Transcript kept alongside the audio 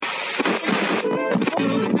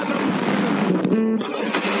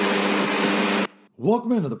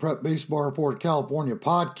Welcome into the Prep Baseball Report California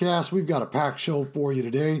podcast. We've got a packed show for you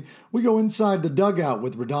today. We go inside the dugout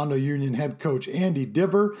with Redondo Union head coach Andy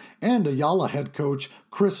Diver and Ayala head coach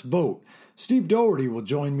Chris Vogt. Steve Doherty will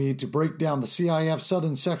join me to break down the CIF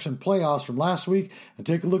Southern Section playoffs from last week and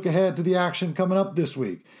take a look ahead to the action coming up this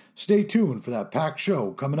week. Stay tuned for that packed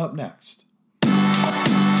show coming up next.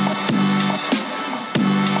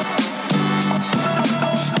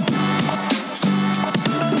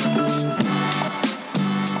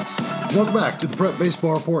 Welcome back to the Prep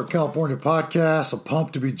Baseball Report California podcast. I'm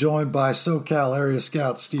pumped to be joined by SoCal area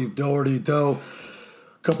scout Steve Doherty. Though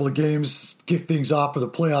a couple of games kicked things off for the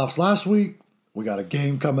playoffs last week. We got a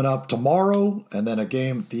game coming up tomorrow and then a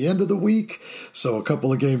game at the end of the week. So a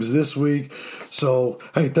couple of games this week. So,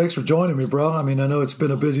 hey, thanks for joining me, bro. I mean, I know it's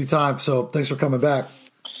been a busy time, so thanks for coming back.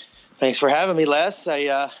 Thanks for having me, Les.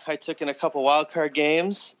 I took in a couple wild card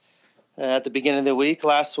games at the beginning of the week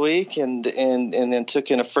last week and then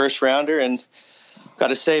took in a first rounder, and got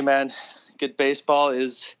to say, man, good baseball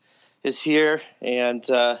is here and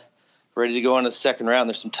ready to go on to the second round.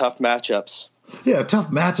 There's some tough matchups. Yeah, tough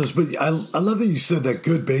matchups, but I love that you said that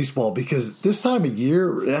good baseball, because this time of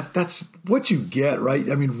year, that's what you get, right?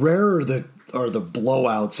 I mean, rare are the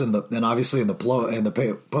blowouts and obviously in the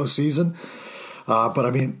postseason. But,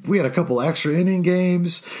 I mean, we had a couple extra inning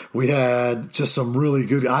games. We had just some really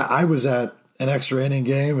good – I was at an extra inning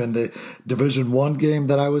game in the Division I game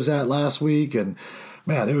that I was at last week. And,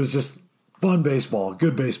 man, it was just fun baseball,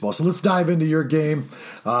 good baseball. So let's dive into your game.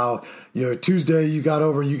 Tuesday you got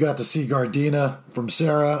to see Gardena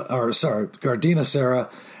Serra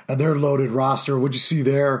and their loaded roster. What'd you see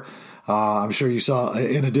there? I'm sure you saw,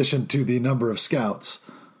 in addition to the number of scouts.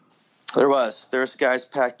 There was guys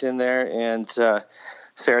packed in there, and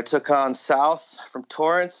Sarah took on South from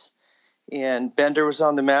Torrance, and Bender was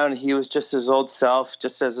on the mound, and he was just his old self,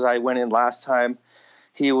 just as I went in last time.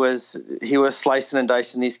 He was slicing and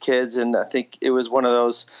dicing these kids, and I think it was one of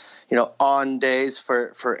those, on days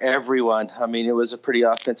for everyone. I mean, it was a pretty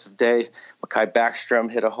offensive day. Makai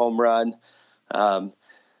Backstrom hit a home run.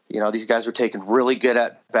 These guys were taking really good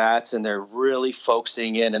at bats, and they're really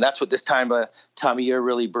focusing in. And that's what this time of year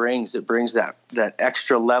really brings. It brings that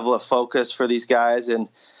extra level of focus for these guys. And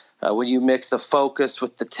when you mix the focus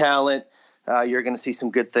with the talent, you're going to see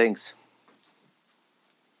some good things.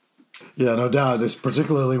 Yeah, no doubt. It's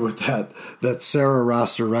particularly with that Sarah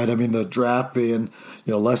roster, right? I mean, the draft being,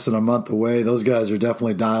 less than a month away, those guys are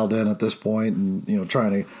definitely dialed in at this point and,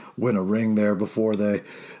 trying to win a ring there before they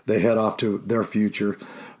head off to their future.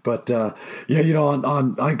 But, I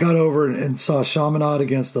got over and saw Chaminade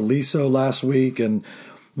against Aliso last week, and,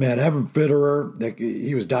 man, Evan Fitterer,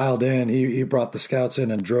 he was dialed in. He brought the scouts in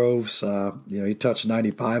droves. He touched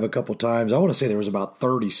 95 a couple times. I want to say there was about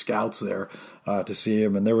 30 scouts there to see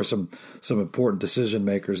him, and there were some important decision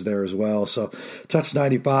makers there as well. So touched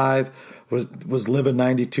 95, was living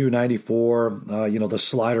 92, 94. The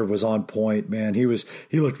slider was on point, man. He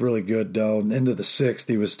looked really good, though. Into the sixth,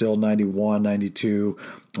 he was still 91, 92,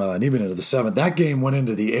 and even into the seventh. That game went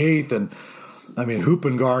into the eighth, and, I mean,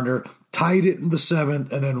 Hoopengardner tied it in the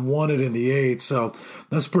seventh and then won it in the eighth. So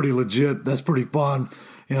that's pretty legit. That's pretty fun.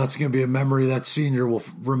 It's going to be a memory that senior will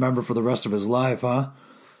remember for the rest of his life, huh?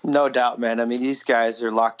 No doubt, man. I mean, these guys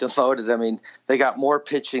are locked and loaded. I mean, they got more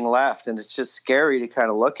pitching left, and it's just scary to kind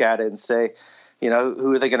of look at it and say,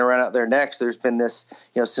 who are they going to run out there next? There's been this,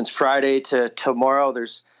 since Friday to tomorrow,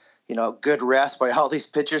 there's, good rest by all these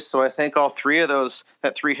pitchers. So I think all three of those,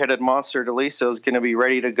 that three-headed monster, Deliso, is going to be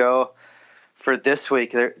ready to go for this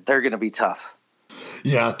week. They're going to be tough.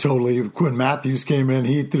 Yeah, totally. When Matthews came in,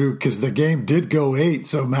 he threw, because the game did go 8.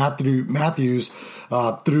 So Matthews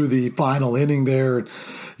threw the final inning there.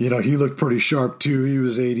 He looked pretty sharp too. He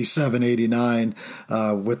was 87, 89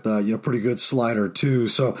 with pretty good slider too.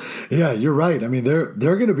 So yeah, you're right. I mean, they're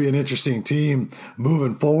going to be an interesting team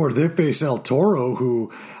moving forward. They face El Toro,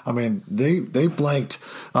 who, I mean, they blanked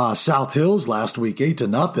South Hills last week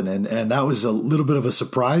 8-0, and that was a little bit of a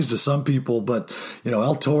surprise to some people. But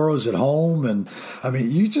El Toro's at home, and I mean,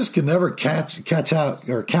 you just can never catch out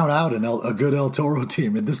or count out a good El Toro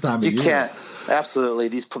team at this time of year. You can't. Absolutely.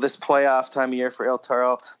 This playoff time of year for El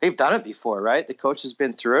Toro, they've done it before, right? The coach has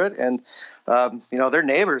been through it, and, they're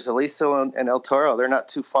neighbors, Aliso and El Toro. They're not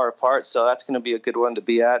too far apart, so that's going to be a good one to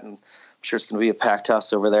be at, and I'm sure it's going to be a packed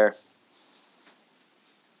house over there.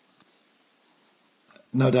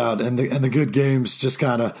 No doubt. And the good games just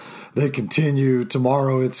kind of, they continue.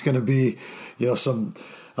 Tomorrow it's going to be, some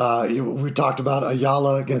We talked about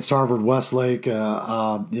Ayala against Harvard Westlake,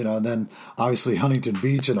 and then obviously Huntington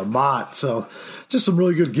Beach and Amat. So just some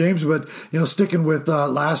really good games. But, sticking with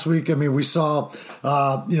last week, I mean, we saw,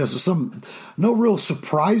 some no real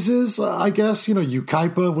surprises, I guess.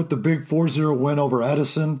 Ukaipa with the big 4-0 win over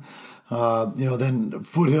Edison. Then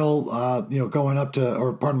Foothill, going up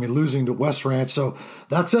losing to West Ranch. So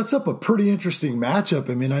that sets up a pretty interesting matchup.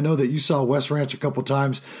 I mean, I know that you saw West Ranch a couple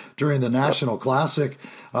times during the National Classic,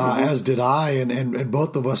 as did I, and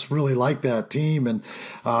both of us really like that team. And,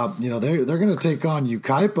 they're going to take on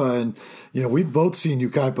Ukaipa, and, we've both seen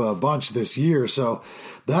Ukaipa a bunch this year. So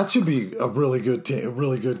that should be a really good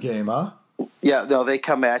game, huh? Yeah, no, they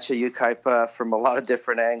come at you, Ukaipa, from a lot of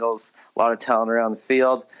different angles, a lot of talent around the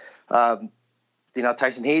field.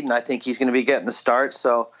 Tyson Heaton, I think he's going to be getting the start.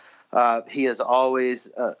 So he is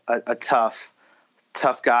always a tough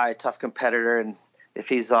guy, tough competitor. And if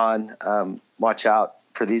he's on, watch out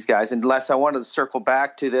for these guys. And Les, I wanted to circle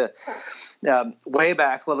back to the way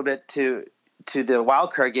back a little bit to the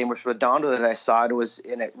wild card game with Redondo that I saw.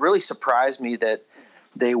 And it really surprised me that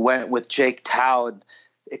they went with Jake Tao.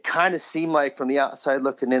 It kind of seemed like from the outside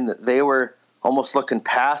looking in that they were almost looking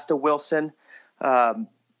past a Wilson.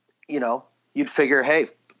 You'd figure, hey,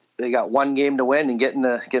 they got one game to win and get in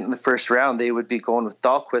the first round, they would be going with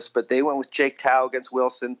Dahlquist. But they went with Jake Tao against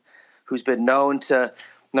Wilson, who's been known to,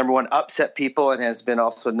 number one, upset people and has been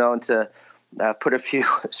also known to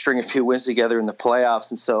string a few wins together in the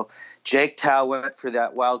playoffs. And so Jake Tao went for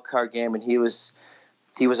that wild card game, and he was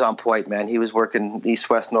on point, man. He was working east,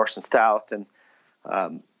 west, north, and south, and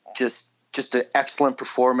just an excellent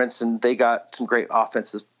performance. And they got some great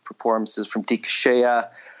offensive performances from DeKashea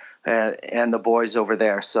and the boys over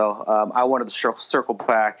there. So I wanted to circle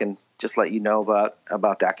back and just let you know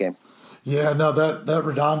about that game. Yeah, no, that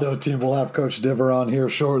Redondo team, we'll have Coach Diver on here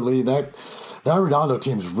shortly. That Redondo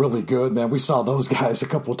team's really good, man. We saw those guys a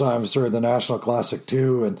couple times during the National Classic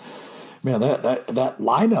too, and man, that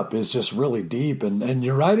lineup is just really deep. And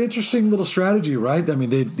you're right, interesting little strategy, right? I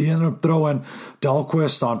mean, they ended up throwing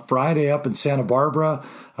Dahlquist on Friday up in Santa Barbara,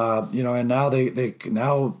 and now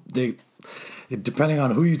they depending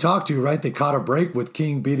on who you talk to, right, they caught a break with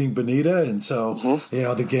King beating Bonita. And so,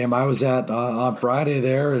 the game I was at on Friday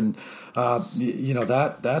there, and,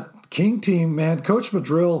 that King team, man, Coach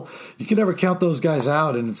Madrill, you can never count those guys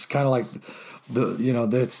out. And it's kind of like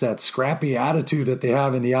it's that scrappy attitude that they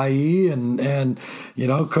have in the IE, and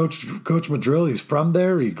Coach Madrill, he's from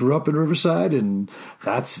there. He grew up in Riverside, and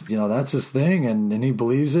that's his thing, and he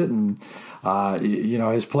believes it. And,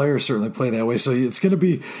 his players certainly play that way. So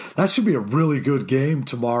that should be a really good game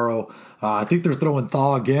tomorrow. I think they're throwing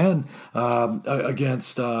Thaw again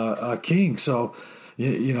against King. So,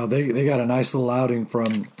 they got a nice little outing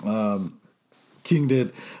from King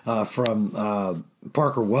did from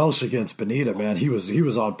Parker Welsh against Bonita. Man, he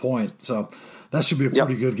was on point. So that should be a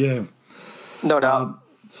pretty good game. No doubt.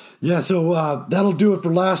 So that'll do it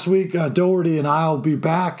for last week. Doherty and I'll be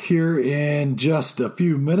back here in just a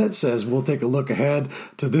few minutes as we'll take a look ahead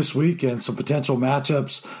to this week and some potential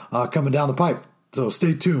matchups coming down the pipe. So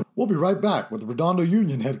stay tuned. We'll be right back with Redondo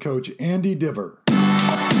Union head coach Andy Diver.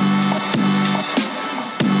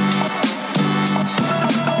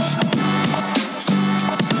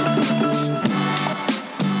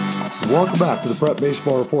 Welcome back to the Prep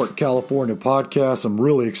Baseball Report California podcast. I'm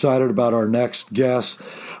really excited about our next guest.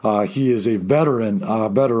 He is a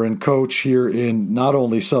veteran coach here in not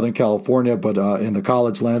only Southern California, but in the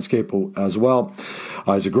college landscape as well.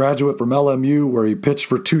 He's a graduate from LMU, where he pitched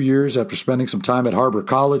for 2 years after spending some time at Harbor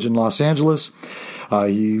College in Los Angeles.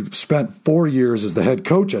 He spent 4 years as the head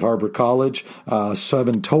coach at Harbor College,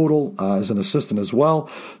 7 total as an assistant as well.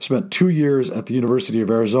 Spent 2 years at the University of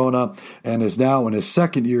Arizona and is now in his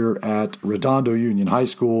second year at Redondo Union High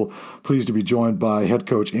School. Pleased to be joined by head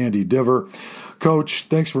coach Andy Diver. Coach,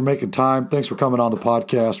 thanks for making time. Thanks for coming on the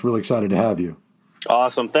podcast. Really excited to have you.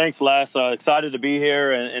 Awesome. Thanks, Les. Excited to be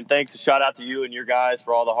here, and thanks. A shout out to you and your guys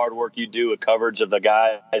for all the hard work you do with coverage of the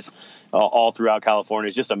guys all throughout California.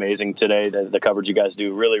 It's just amazing today, the coverage you guys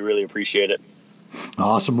do. Really, really appreciate it.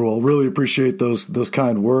 Awesome, Rule. Really appreciate those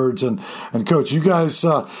kind words. And Coach, you guys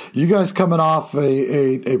coming off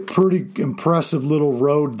a pretty impressive little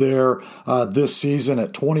road there this season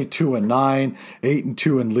at 22-9,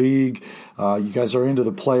 8-2 in league. You guys are into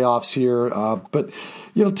the playoffs here, but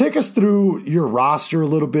take us through your roster a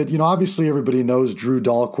little bit. Obviously everybody knows Drew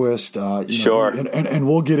Dahlquist. Sure. And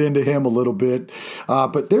we'll get into him a little bit.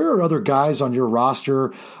 But there are other guys on your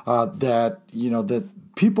roster that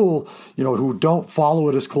people, who don't follow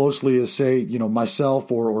it as closely as, say,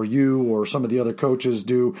 myself or you or some of the other coaches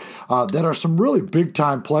do, that are some really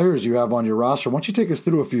big-time players you have on your roster. Why don't you take us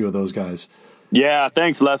through a few of those guys? Yeah,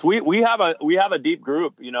 thanks, Les. We have a deep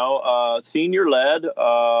group, senior led.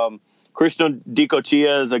 Christian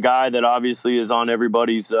Dicochia is a guy that obviously is on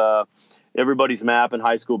everybody's map in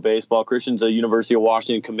high school baseball. Christian's a University of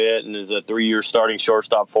Washington commit and is a 3-year starting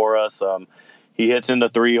shortstop for us. He hits in the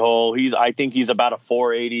 3-hole. I think he's about a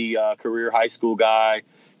 480 career high school guy.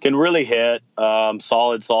 Can really hit.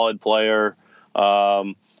 Solid player.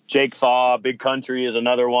 Jake Thaw, Big Country, is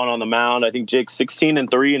another one on the mound. I think Jake's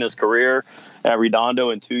 16-3 in his career at Redondo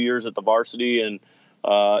and 2 years at the varsity, and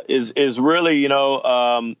is really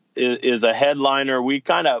is a headliner. We're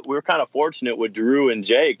kind of fortunate with Drew and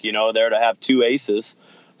Jake, there to have two aces.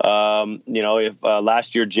 If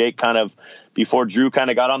last year Jake before Drew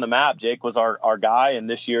got on the map, Jake was our guy, and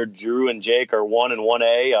this year Drew and Jake are 1 and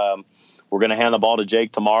 1A. We're going to hand the ball to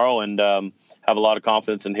Jake tomorrow and have a lot of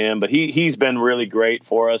confidence in him. But he's been really great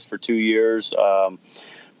for us for 2 years.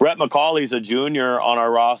 Brett McCauley's a junior on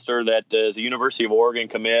our roster that is a University of Oregon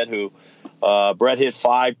commit who Brett hit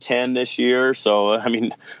 .510 this year. So,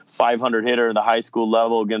 500 hitter at the high school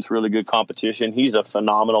level against really good competition. He's a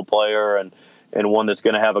phenomenal player and one that's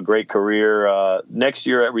going to have a great career next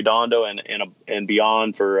year at Redondo and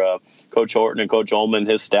beyond for Coach Horton and Coach Ullman,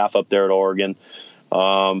 his staff up there at Oregon.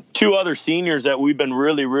 Two other seniors that we've been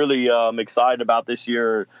really, really excited about this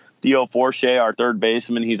year. Theo Forche, our third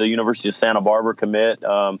baseman, he's a University of Santa Barbara commit.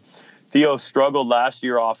 Theo struggled last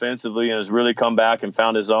year offensively and has really come back and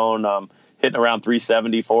found his own, hitting around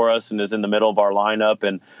 370 for us and is in the middle of our lineup.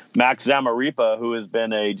 And Max Zamaripa, who has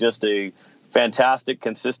been just a fantastic,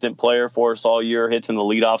 consistent player for us all year, hits in the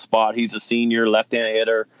leadoff spot. He's a senior, left-handed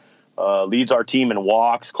hitter, leads our team in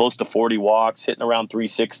walks, close to 40 walks, hitting around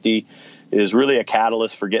 360. Is really a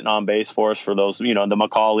catalyst for getting on base for us for those, the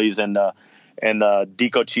McCaulleys and the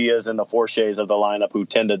Dicochias and the Forches of the lineup who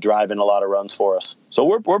tend to drive in a lot of runs for us. So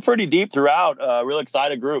we're pretty deep throughout. Real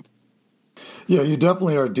excited group. Yeah, you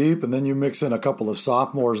definitely are deep, and then you mix in a couple of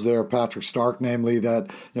sophomores there, Patrick Stark, namely that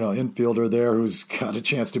infielder there who's got a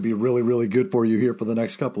chance to be really, really good for you here for the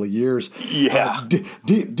next couple of years. Yeah,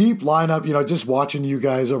 deep lineup. Just watching you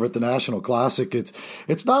guys over at the National Classic,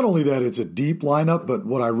 it's not only that it's a deep lineup, but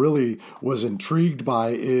what I really was intrigued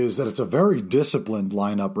by is that it's a very disciplined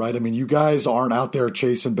lineup, right? You guys aren't out there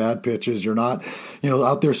chasing bad pitches. You're not,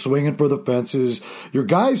 out there swinging for the fences. Your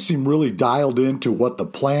guys seem really dialed into what the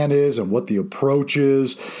plan is and what the approach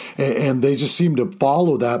is, and they just seem to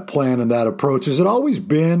follow that plan and that approach. Has it always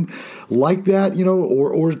been like that,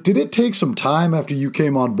 or did it take some time after you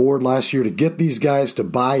came on board last year to get these guys to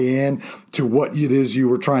buy in to what it is you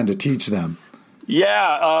were trying to teach them?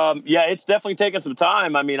 Yeah, it's definitely taken some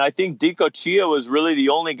time. I think Dicochia was really the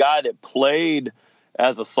only guy that played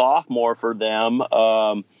as a sophomore for them.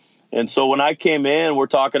 And so when I came in, we're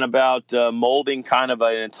talking about molding kind of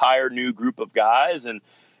an entire new group of guys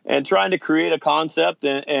and trying to create a concept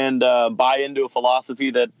and buy into a philosophy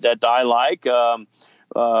that I like.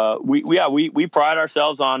 We pride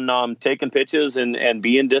ourselves on taking pitches and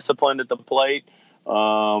being disciplined at the plate.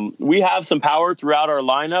 We have some power throughout our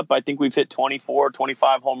lineup. I think we've hit 24,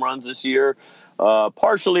 25 home runs this year,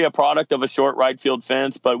 partially a product of a short right field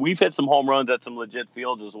fence, but we've hit some home runs at some legit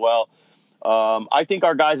fields as well. I think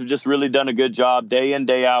our guys have just really done a good job day in,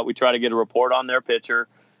 day out. We try to get a report on their pitcher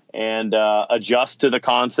and adjust to the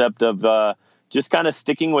concept of just kind of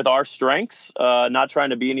sticking with our strengths, not trying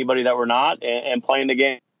to be anybody that we're not, and playing the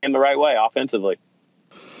game the right way offensively.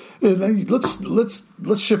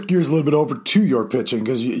 Let's shift gears a little bit over to your pitching,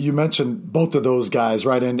 because you mentioned both of those guys,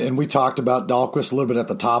 right? And we talked about Dahlquist a little bit at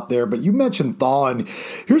the top there, but you mentioned Thaw, and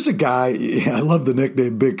here's a guy. I love the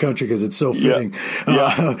nickname Big Country because it's so fitting.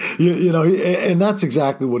 Yeah. And that's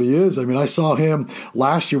exactly what he is. I saw him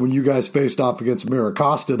last year when you guys faced off against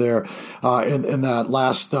Miracosta there in that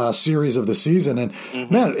last series of the season,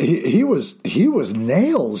 and man, he was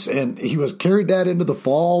nails, and he was carried that into the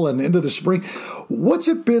fall and into the spring. What's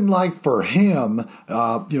it been like for him,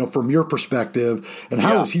 from your perspective, and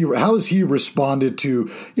how has he responded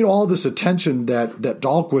to, all this attention that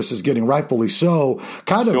Dahlquist is getting, rightfully so,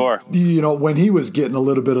 when he was getting a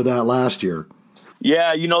little bit of that last year?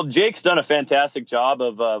 Yeah, Jake's done a fantastic job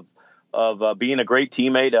of being a great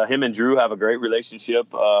teammate. Him and Drew have a great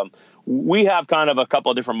relationship. We have kind of a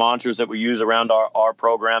couple of different mantras that we use around our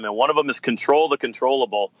program, and one of them is control the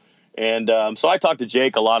controllable. And so I talked to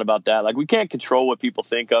Jake a lot about that. Like, we can't control what people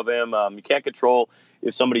think of him. You can't control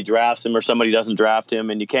if somebody drafts him or somebody doesn't draft him,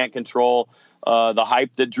 and you can't control the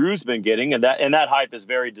hype that Drew's been getting, and that hype is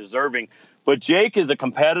very deserving. But Jake is a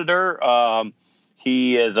competitor.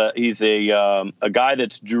 he's a guy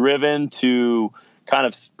that's driven to kind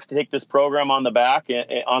of take this program on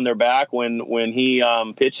their back when he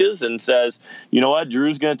pitches and says, you know what,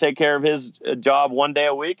 Drew's going to take care of his job one day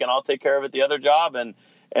a week and I'll take care of it the other job.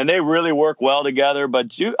 And they really work well together.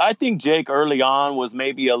 But I think Jake early on was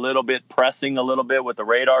maybe a little bit pressing a little bit with the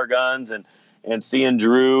radar guns and seeing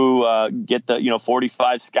Drew get the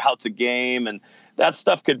 45 scouts a game, and that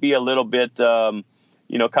stuff could be a little bit kind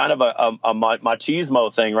of a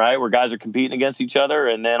machismo thing, right? Where guys are competing against each other,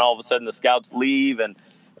 and then all of a sudden the scouts leave and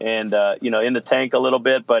in the tank a little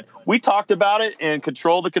bit. But we talked about it, and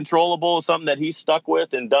control the controllable is something that he's stuck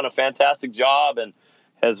with and done a fantastic job, and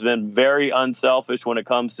has been very unselfish when it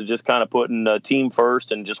comes to just kind of putting the team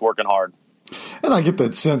first and just working hard. And I get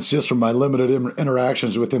that sense just from my limited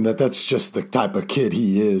interactions with him that that's just the type of kid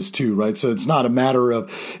he is too, right? So it's not a matter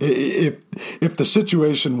of if the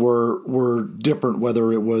situation were different,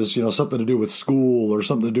 whether it was something to do with school or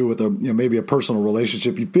something to do with maybe a personal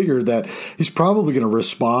relationship. You figure that he's probably going to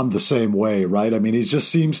respond the same way, right? I mean, he just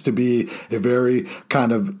seems to be a very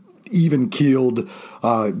kind of even-keeled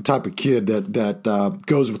type of kid that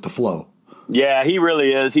goes with the flow. Yeah, he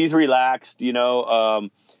really is. He's relaxed,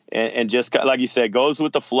 and just like you said, goes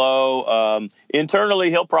with the flow. Internally,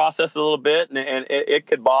 he'll process a little bit, and it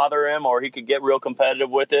could bother him, or he could get real competitive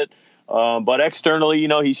with it. But externally,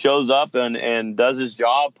 he shows up and does his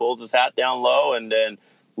job, pulls his hat down low, and then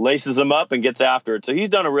laces him up and gets after it. So he's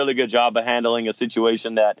done a really good job of handling a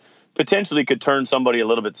situation that potentially could turn somebody a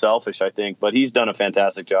little bit selfish, I think. But he's done a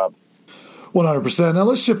fantastic job. 100%. Now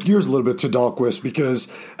let's shift gears a little bit to Dahlquist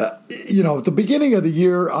because, at the beginning of the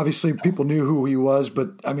year, obviously people knew who he was, but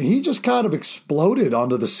I mean, he just kind of exploded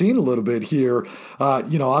onto the scene a little bit here.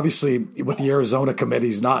 Obviously with the Arizona committee,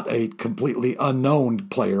 he's not a completely unknown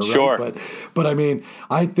player, right? Sure. But I mean,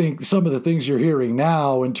 I think some of the things you're hearing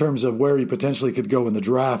now in terms of where he potentially could go in the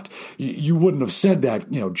draft, you wouldn't have said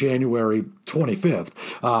that, January 25th.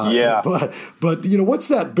 Yeah. But what's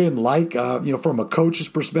that been like, from a coach's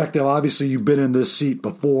perspective? Obviously you've been in this seat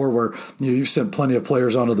before where you've sent plenty of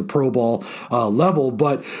players onto the pro ball level,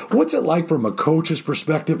 but what's it like from a coach's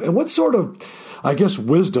perspective, and what sort of, I guess,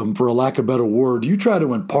 wisdom, for a lack of a better word, do you try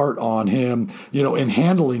to impart on him, in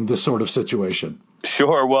handling this sort of situation?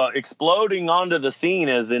 Sure. Well, exploding onto the scene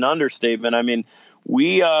is an understatement. I mean,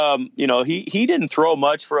 we, he didn't throw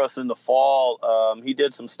much for us in the fall. He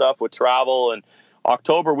did some stuff with travel, and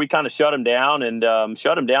October, we kind of shut him down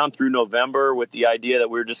through November with the idea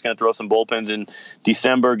that we were just going to throw some bullpens in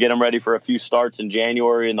December, get him ready for a few starts in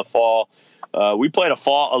January in the fall. We played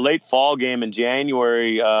a late fall game in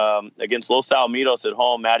January against Los Alamitos at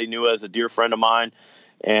home. Matty Nua is a dear friend of mine.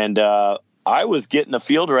 And I was getting the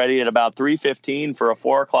field ready at about 3:15 for a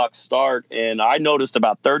 4:00 start, and I noticed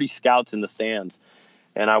about 30 scouts in the stands.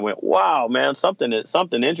 And I went, wow, man, something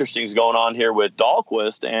interesting is going on here with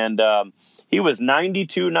Dahlquist. And he was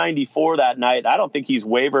 92, 94 that night. I don't think he's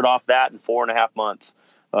wavered off that in 4.5 months.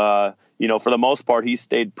 For the most part, he's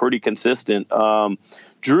stayed pretty consistent.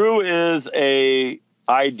 Drew is a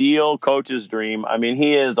ideal coach's dream. I mean,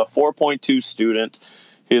 he is a 4.2 student.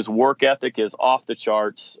 His work ethic is off the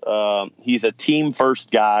charts. He's a team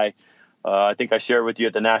first guy. I think I shared with you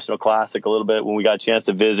at the National Classic a little bit when we got a chance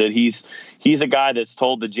to visit. He's a guy that's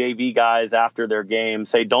told the JV guys after their game,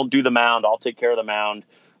 say, don't do the mound, I'll take care of the mound.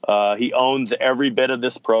 He owns every bit of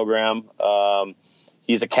this program.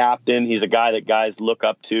 He's a captain. He's a guy that guys look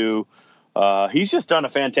up to. He's just done a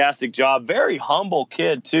fantastic job. Very humble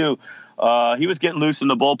kid, too. He was getting loose in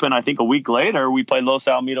the bullpen. I think a week later, we played Los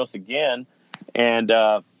Alamitos again. And,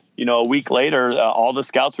 a week later, all the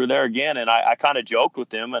scouts were there again. And I kind of joked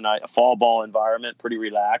with him, and a fall ball environment, pretty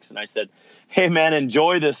relaxed. And I said, hey, man,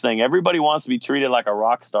 enjoy this thing. Everybody wants to be treated like a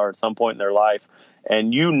rock star at some point in their life.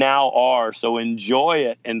 And you now are. So enjoy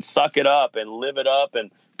it and suck it up and live it up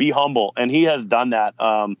and be humble. And he has done that.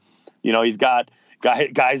 He's got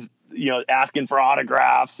guys, asking for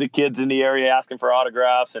autographs, the kids in the area asking for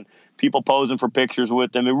autographs, and people posing for pictures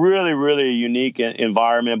with them. It really, really a unique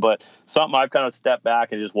environment, but something I've kind of stepped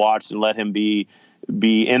back and just watched and let him be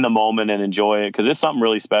in the moment and enjoy it, because it's something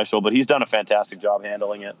really special. But he's done a fantastic job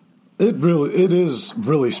handling it. It is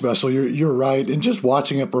really special. You're right. And just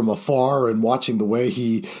watching it from afar and watching the way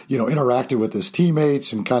he, interacted with his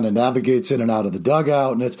teammates and kind of navigates in and out of the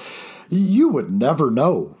dugout, and you would never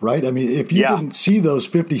know, right? I mean, if you didn't see those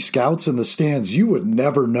 50 scouts in the stands, you would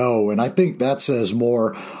never know. And I think that says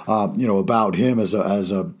more, about him as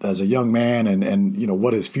a young man and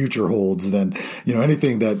what his future holds than,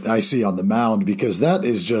 anything that I see on the mound, because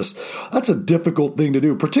that's a difficult thing to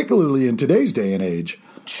do, particularly in today's day and age.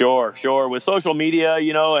 Sure. With social media,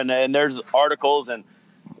 and there's articles, and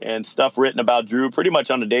and stuff written about Drew pretty much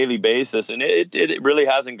on a daily basis, and it really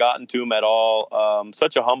hasn't gotten to him at all.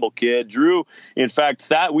 Such a humble kid. Drew, in fact,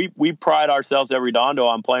 we pride ourselves at Redondo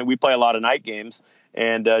on playing. We play a lot of night games,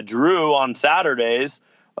 and Drew on Saturdays,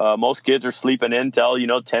 most kids are sleeping in till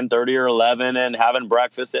 10:30 or 11 and having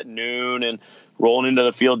breakfast at noon and rolling into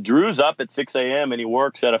the field. Drew's up at 6 a.m. and he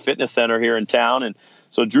works at a fitness center here in town, and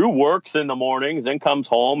so Drew works in the mornings, then comes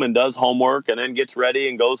home and does homework, and then gets ready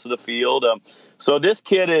and goes to the field. So this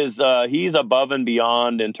kid he's above and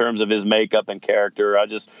beyond in terms of his makeup and character. I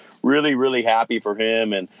just really, really happy for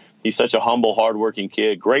him, and he's such a humble, hardworking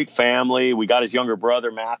kid. Great family. We got his younger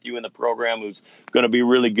brother Matthew in the program, who's going to be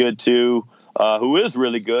really good too, who is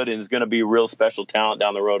really good and is going to be a real special talent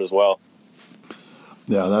down the road as well.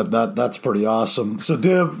 Yeah, that's pretty awesome. So,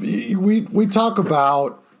 Div, we talk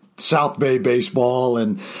about South Bay baseball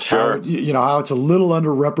and sure. how it's a little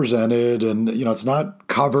underrepresented and it's not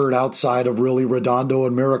covered outside of really Redondo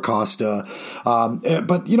and Miracosta.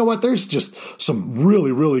 But you know what? There's just some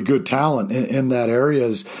really, really good talent in that area.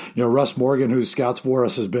 As Russ Morgan, who scouts for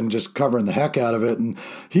us, has been just covering the heck out of it, and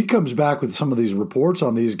he comes back with some of these reports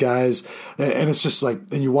on these guys, and it's just like,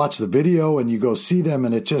 and you watch the video and you go see them,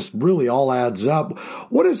 and it just really all adds up.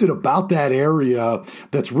 What is it about that area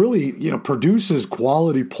that's really produces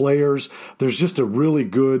quality players? There's just a really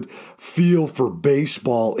good feel for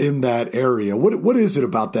baseball in that area. What is it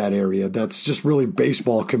about that area that's just really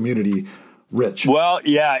baseball community rich? Well,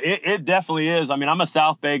 yeah, it definitely is. I mean, I'm a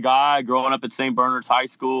South Bay guy growing up at St. Bernard's High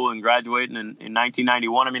School and graduating in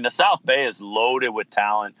 1991. I mean, the South Bay is loaded with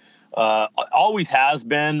talent. Always has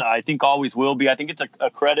been. I think always will be. I think it's a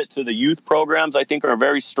credit to the youth programs. I think are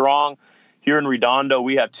very strong. Here in Redondo,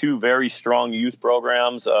 we have two very strong youth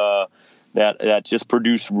programs that just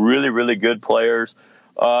produce really, really good players.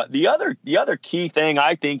 The other key thing,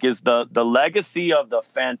 I think, is the legacy of the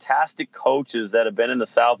fantastic coaches that have been in the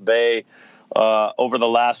South Bay over the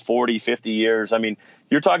last 40, 50 years. I mean,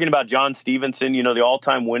 you're talking about John Stevenson, the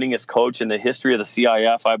all-time winningest coach in the history of the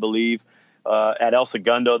CIF, I believe, at El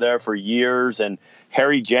Segundo there for years, and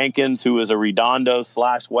Harry Jenkins, who is a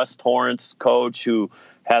Redondo/West Torrance coach who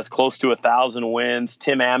has close to 1,000 wins.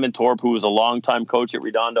 Tim Amantorp, who was a longtime coach at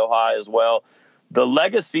Redondo High as well. The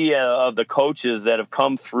legacy of the coaches that have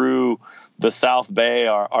come through the South Bay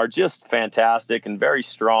are just fantastic and very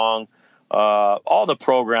strong. All the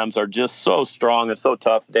programs are just so strong and so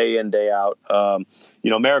tough day in, day out.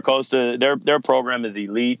 Miracosta, their program is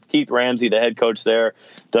elite. Keith Ramsey, the head coach there,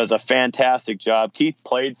 does a fantastic job. Keith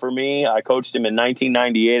played for me. I coached him in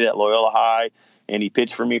 1998 at Loyola High, and he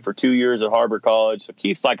pitched for me for 2 years at Harbor College. So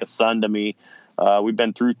Keith's like a son to me. We've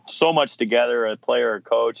been through so much together, a player and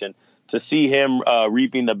coach, and to see him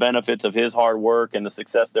reaping the benefits of his hard work and the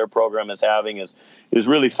success their program is having is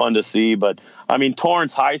really fun to see. But, I mean,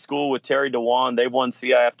 Torrance High School with Terry DeWan, they've won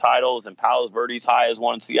CIF titles, and Palos Verdes High has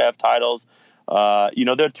won CIF titles.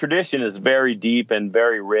 Their tradition is very deep and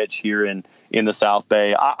very rich here in the South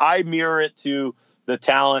Bay. I mirror it to the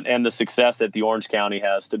talent and the success that the Orange County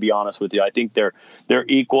has, to be honest with you. I think they're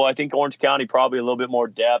equal. I think Orange County probably a little bit more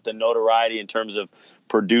depth and notoriety in terms of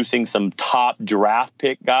producing some top draft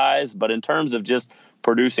pick guys, but in terms of just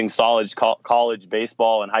producing solid college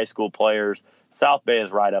baseball and high school players, South Bay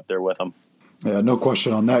is right up there with them. Yeah, no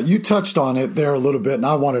question on that. You touched on it there a little bit, and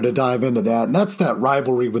I wanted to dive into that. And that's that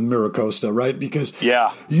rivalry with Miracosta, right? Because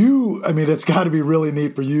it's got to be really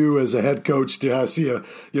neat for you as a head coach to see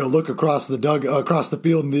look across the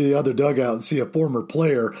field in the other dugout and see a former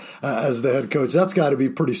player as the head coach. That's got to be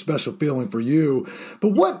a pretty special feeling for you.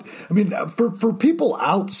 But for people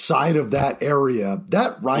outside of that area,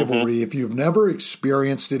 that rivalry, if you've never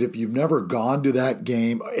experienced it, if you've never gone to that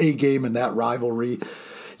game, a game in that rivalry,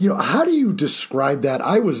 how do you describe that?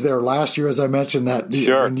 I was there last year, as I mentioned, that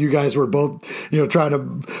sure. when you guys were both, trying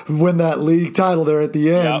to win that league title there at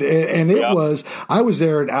the end. Yep. And I was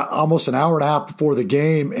there almost an hour and a half before the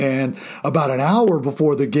game, and about an hour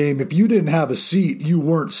before the game, if you didn't have a seat, you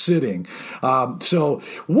weren't sitting. So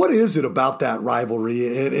what is it about that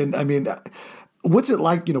rivalry? And what's it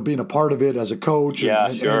like, being a part of it as a coach?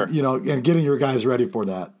 Sure. And getting your guys ready for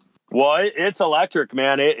that? Well, it's electric,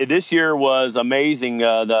 man. This year was amazing.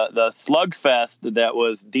 The slugfest that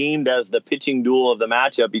was deemed as the pitching duel of the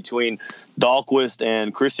matchup between Dahlquist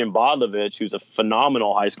and Christian Bodlovich, who's a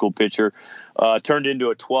phenomenal high school pitcher, turned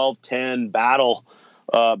into a 12-10 battle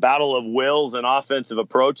of wills and offensive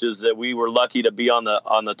approaches that we were lucky to be on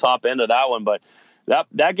the top end of that one. But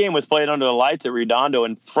that game was played under the lights at Redondo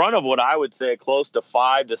in front of what I would say close to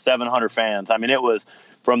 500 to 700 fans. I mean, it was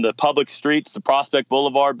from the public streets to Prospect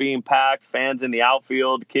Boulevard being packed, fans in the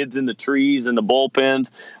outfield, kids in the trees and the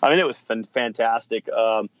bullpens. I mean, it was fantastic.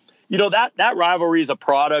 that rivalry is a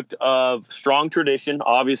product of strong tradition.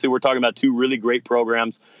 Obviously, we're talking about two really great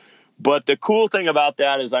programs. But the cool thing about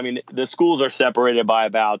that is, the schools are separated by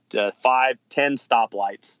about 5-10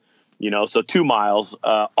 stoplights, so 2 miles.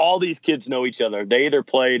 All these kids know each other. They either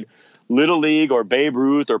played Little League or Babe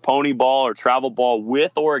Ruth or Pony Ball or Travel Ball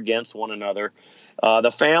with or against one another.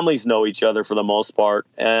 The families know each other for the most part.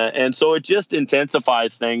 And so it just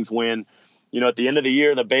intensifies things when, at the end of the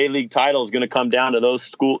year, the Bay League title is going to come down to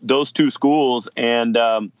those two schools. And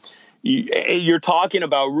you're talking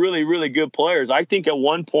about really, really good players. I think at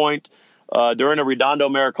one point during a Redondo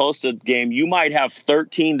Maricosta game, you might have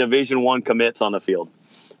 13 Division I commits on the field.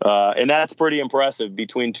 And that's pretty impressive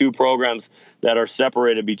between two programs that are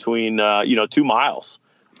separated between, 2 miles.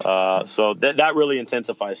 So that really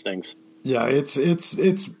intensifies things. Yeah,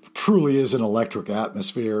 it's truly is an electric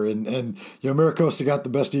atmosphere, and Maricosta got the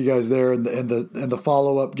best of you guys there in the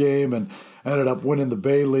follow up game and ended up winning the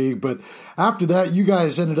Bay League. But after that, you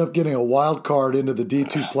guys ended up getting a wild card into the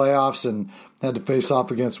D2 playoffs and had to face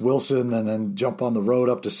off against Wilson and then jump on the road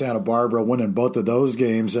up to Santa Barbara, winning both of those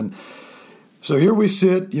games. And so here we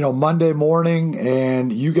sit, Monday morning,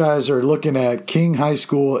 and you guys are looking at King High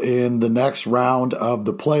School in the next round of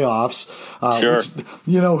the playoffs. Sure.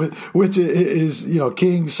 Which is,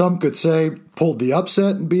 King, some could say, pulled the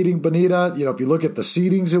upset in beating Bonita. If you look at the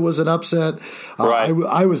seedings, it was an upset. Right.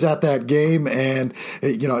 I was at that game, and,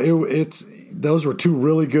 it's those were two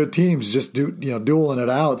really good teams just dueling it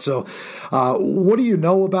out. So what do you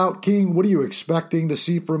know about King? What are you expecting to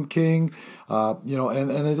see from King? And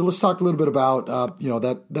then let's talk a little bit about,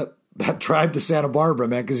 that drive to Santa Barbara,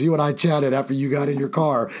 man, because you and I chatted after you got in your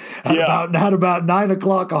car at about 9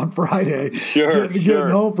 o'clock on Friday. Sure. Getting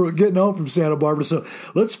home from Santa Barbara. So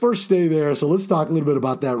let's first stay there. So let's talk a little bit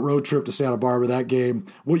about that road trip to Santa Barbara, that game,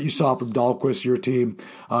 what you saw from Dahlquist, your team,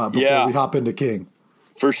 before we hop into King.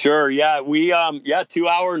 For sure. Yeah. We, 2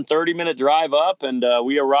 hour and 30-minute drive up, and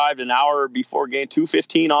we arrived an hour before game,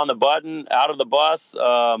 2:15 on the button, out of the bus.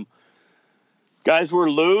 Guys were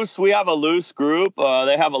loose. We have a loose group.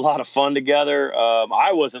 They have a lot of fun together.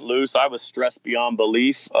 I wasn't loose. I was stressed beyond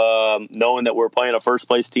belief, knowing that we're playing a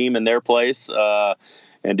first-place team in their place,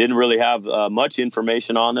 and didn't really have much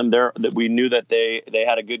information on them. That we knew that they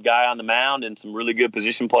had a good guy on the mound and some really good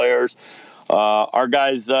position players. Our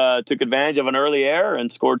guys took advantage of an early error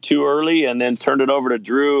and scored 2 early and then turned it over to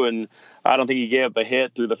Drew, and I don't think he gave up a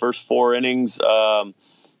hit through the first 4 innings.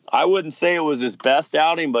 I wouldn't say it was his best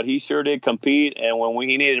outing, but he sure did compete, and when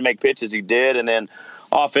he needed to make pitches, he did. And then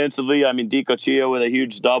offensively, Dico Chia with a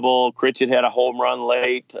huge double. Critchett had a home run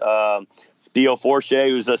late. Theo Forche,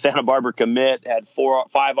 who's a Santa Barbara commit, had 5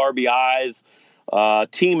 RBIs.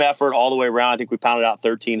 Team effort all the way around. I think we pounded out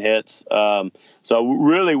 13 hits. So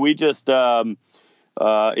really, we just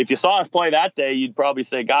if you saw us play that day, you'd probably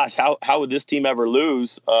say, gosh, how would this team ever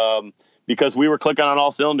lose? Because we were clicking on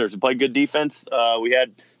all cylinders. We played good defense. We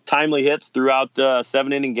had timely hits throughout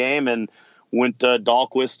 7-inning game and went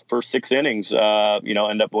Dahlquist for 6 innings, end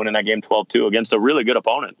up winning that game 12-2 against a really good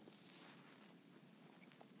opponent.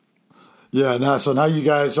 Yeah, so now you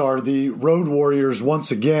guys are the road warriors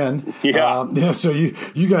once again. Yeah. So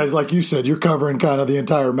you guys, like you said, you're covering kind of the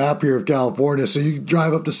entire map here of California. So you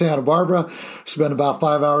drive up to Santa Barbara, spend about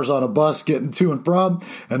 5 hours on a bus getting to and from,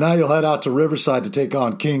 and now you'll head out to Riverside to take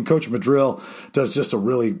on King. Coach Madrill does just a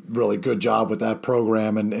really, really good job with that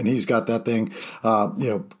program, and he's got that thing,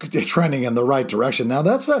 trending in the right direction. Now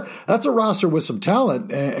that's a roster with some talent,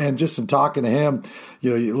 and just in talking to him,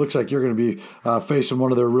 it looks like you're going to be facing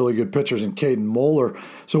one of their really good pitchers in Caden Moeller.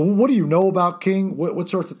 So what do you know about King? What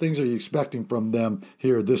sorts of things are you expecting from them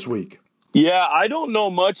here this week? Yeah, I don't know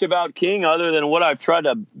much about King other than what I've tried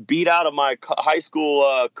to beat out of my high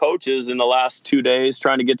school coaches in the last 2 days,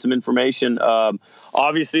 trying to get some information.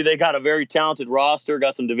 Obviously, they got a very talented roster,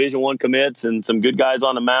 got some Division I commits and some good guys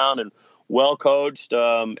on the mound and well coached.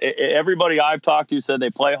 Everybody I've talked to said they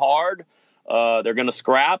play hard. They're going to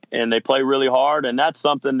scrap, and they play really hard, and that's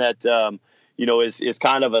something that is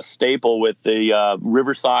kind of a staple with the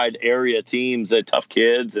Riverside area teams. Tough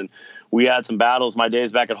kids, and we had some battles my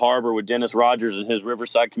days back at Harbor with Dennis Rogers and his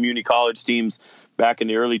Riverside Community College teams back in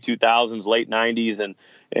the early 2000s, late 90s, and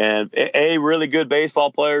A, really good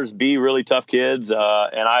baseball players, B, really tough kids, and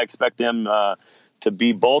I expect them to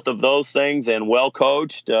be both of those things and well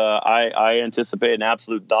coached. I anticipate an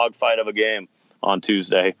absolute dogfight of a game on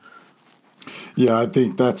Tuesday. Yeah, I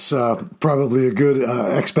think that's probably a good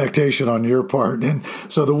expectation on your part. And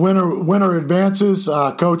so the winner advances.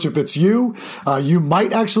 Coach, if it's you, you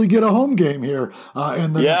might actually get a home game here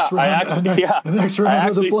in the next round, the next round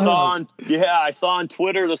of the playoffs. I saw on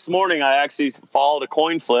Twitter this morning, I actually followed a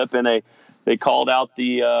coin flip, and they called out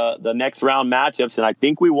the next round matchups, and I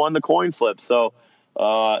think we won the coin flip. So,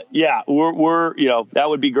 we're that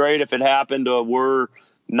would be great if it happened. We're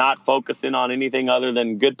not focusing on anything other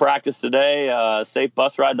than good practice today, safe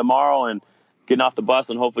bus ride tomorrow, and getting off the bus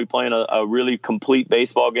and hopefully playing a really complete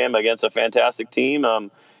baseball game against a fantastic team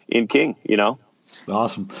in King,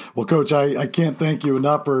 Awesome. Well, Coach, I can't thank you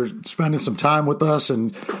enough for spending some time with us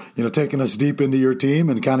and, taking us deep into your team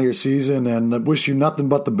and kind of your season, and I wish you nothing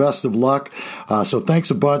but the best of luck. So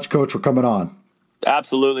thanks a bunch, Coach, for coming on.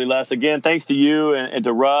 Absolutely, Les. Again, thanks to you and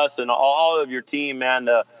to Russ and all of your team, man.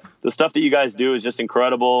 The stuff that you guys do is just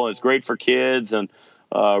incredible. It's great for kids and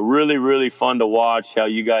really, really fun to watch how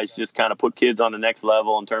you guys just kind of put kids on the next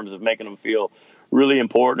level in terms of making them feel really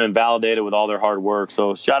important and validated with all their hard work.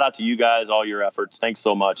 So shout out to you guys, all your efforts. Thanks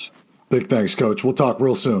so much. Big thanks, Coach. We'll talk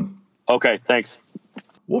real soon. Okay, thanks.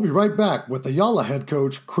 We'll be right back with Ayala head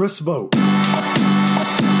coach Chris Vogt.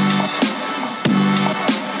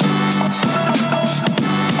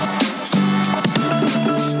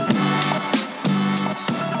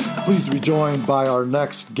 Pleased to be joined by our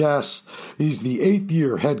next guest. He's the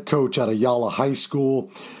 8th-year head coach at Ayala High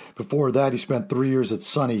School. Before that, he spent 3 years at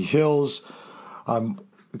Sunny Hills. I'm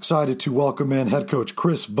excited to welcome in head coach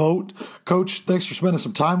Chris Vogt. Coach, thanks for spending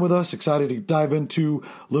some time with us. Excited to dive into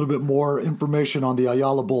a little bit more information on the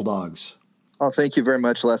Ayala Bulldogs. Oh, thank you very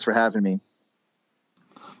much, Les, for having me.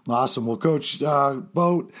 Awesome. Well, Coach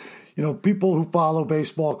Vogt, people who follow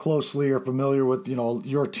baseball closely are familiar with,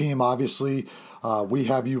 your team, obviously. We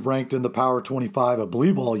have you ranked in the Power 25, I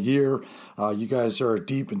believe, all year. You guys are a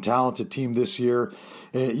deep and talented team this year.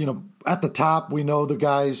 At the top, we know the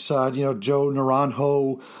guys, Joe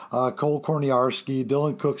Naranjo, Cole Korniarski,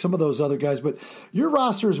 Dylan Cook, some of those other guys. But your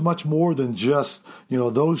roster is much more than just,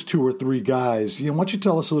 those 2 or 3 guys. Why don't you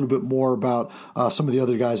tell us a little bit more about some of the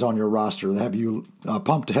other guys on your roster that have you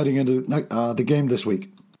pumped heading into the game this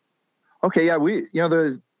week? Okay, yeah,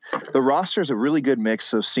 the roster is a really good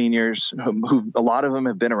mix of seniors who a lot of them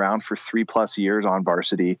have been around for 3+ years on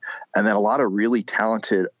varsity, and then a lot of really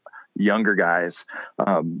talented younger guys.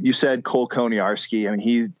 You said Cole Korniarski. I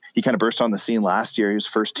mean, he kind of burst on the scene last year. He was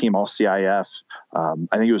first team All CIF. I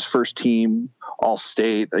think he was first team All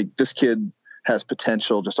State. Like, this kid has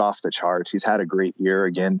potential just off the charts. He's had a great year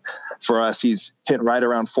again for us. He's hitting right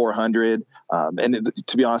around 400.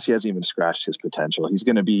 To be honest, he hasn't even scratched his potential.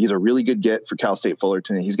 He's a really good get for Cal State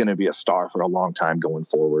Fullerton. And he's going to be a star for a long time going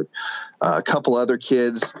forward. A couple other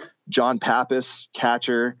kids, John Pappas,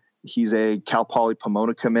 catcher. He's a Cal Poly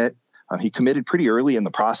Pomona commit. He committed pretty early in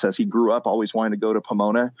the process. He grew up always wanting to go to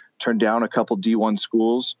Pomona, turned down a couple D1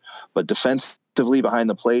 schools, but defensively behind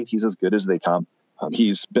the plate, he's as good as they come.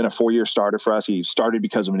 He's been a 4-year starter for us. He started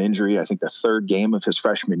because of an injury, I think the 3rd game of his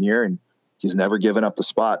freshman year, and he's never given up the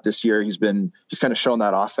spot. This year, he's kind of shown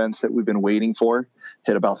that offense that we've been waiting for.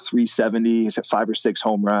 Hit about 370. He's hit 5 or 6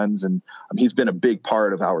 home runs, and he's been a big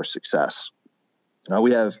part of our success.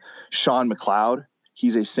 We have Sean McLeod.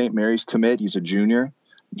 He's a St. Mary's commit. He's a junior.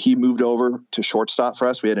 He moved over to shortstop for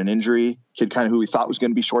us. We had an injury. Kid kind of who we thought was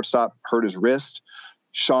going to be shortstop hurt his wrist.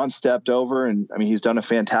 Sean stepped over, and he's done a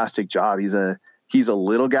fantastic job. He's a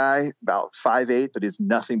little guy, about 5'8", but he's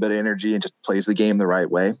nothing but energy and just plays the game the right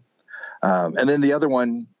way. And then the other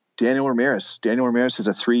one, Daniel Ramirez. Daniel Ramirez is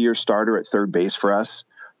a 3-year starter at third base for us.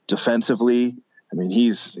 Defensively,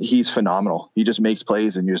 he's phenomenal. He just makes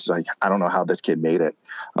plays, and you're just like, I don't know how this kid made it.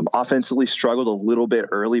 Offensively struggled a little bit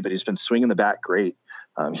early, but he's been swinging the bat great.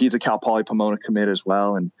 He's a Cal Poly Pomona commit as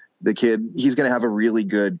well, and the kid, he's going to have a really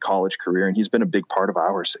good college career, and he's been a big part of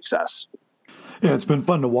our success. Yeah, it's been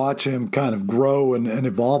fun to watch him kind of grow and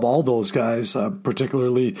evolve, all those guys,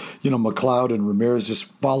 particularly, McLeod and Ramirez, just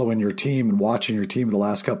following your team and watching your team the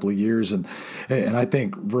last couple of years. And I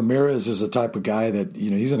think Ramirez is the type of guy that,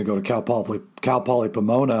 he's going to go to Cal Poly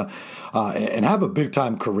Pomona and have a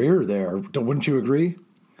big-time career there. Wouldn't you agree?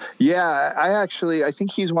 Yeah, I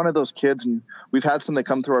think he's one of those kids, and we've had some that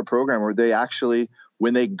come through our program where they actually,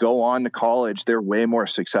 when they go on to college, they're way more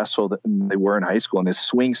successful than they were in high school. And his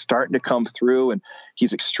swing's starting to come through, and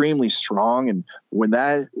he's extremely strong. And when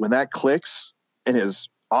that clicks and his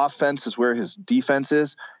offense is where his defense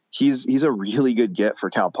is, he's a really good get for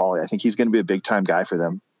Cal Poly. I think he's going to be a big-time guy for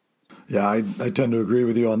them. Yeah, I tend to agree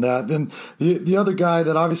with you on that. Then the other guy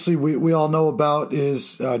that obviously we all know about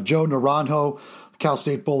is Joe Naranjo, Cal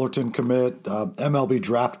State Fullerton commit, MLB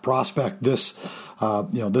draft prospect this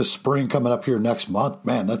spring coming up here next month.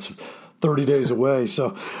 Man, that's 30 days away.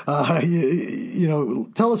 So,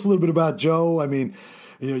 tell us a little bit about Joe.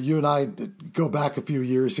 you and I go back a few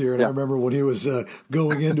years here, and I remember when he was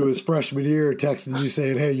going into his freshman year, texting you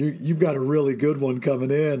saying, "Hey, you've got a really good one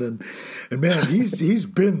coming in," and man, he's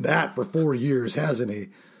been that for 4 years, hasn't he?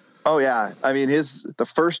 Oh yeah, I mean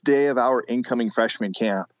the first day of our incoming freshman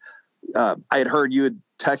camp, I had heard you had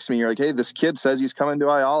text me. You're like, "Hey, this kid says he's coming to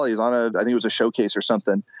Ayala. He's on I think it was a showcase or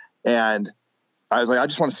something," and I was like, I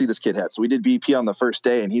just want to see this kid hit. So we did BP on the first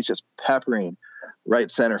day, and he's just peppering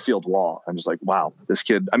right center field wall. I'm just like, wow, this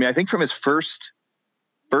kid. I mean, I think from his first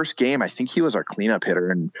game, I think he was our cleanup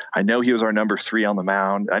hitter, and I know he was our number 3 on the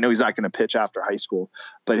mound. I know he's not going to pitch after high school,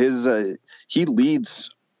 but he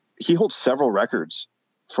holds several records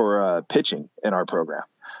for pitching in our program,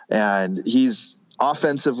 and he's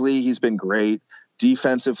been great.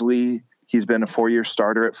 Defensively, he's been a 4-year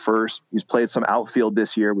starter at first. He's played some outfield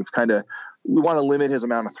this year. We want to limit his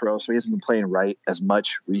amount of throws, so he hasn't been playing right as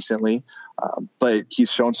much recently. But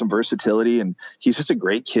he's shown some versatility, and he's just a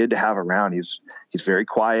great kid to have around. He's very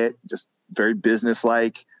quiet, just very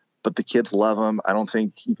businesslike, but the kids love him. I don't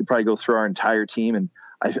think you could probably go through our entire team, and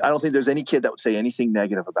I don't think there's any kid that would say anything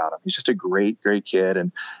negative about him. He's just a great, great kid,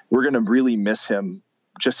 and we're going to really miss him.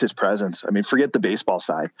 Just his presence. I mean, forget the baseball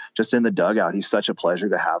side. Just in the dugout, he's such a pleasure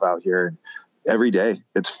to have out here. Every day,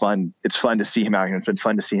 it's fun. It's fun to see him out here. It's been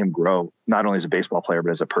fun to see him grow, not only as a baseball player,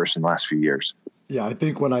 but as a person the last few years. Yeah, I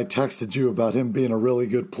think when I texted you about him being a really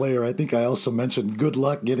good player, I think I also mentioned good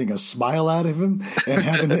luck getting a smile out of him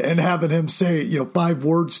and having him say, 5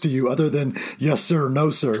 words to you other than yes, sir, no,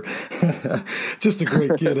 sir. Just a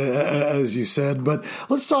great kid, as you said. But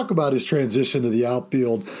let's talk about his transition to the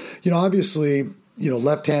outfield. Obviously,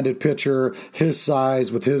 left-handed pitcher, his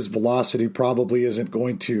size with his velocity probably isn't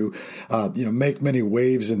going to, make many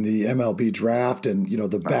waves in the MLB draft. And,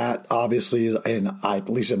 the bat obviously is, and at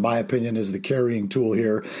least in my opinion, is the carrying tool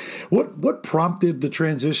here. What prompted the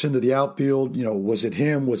transition to the outfield? Was it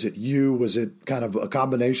him? Was it you? Was it kind of a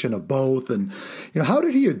combination of both? And, how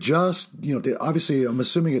did he adjust? Obviously I'm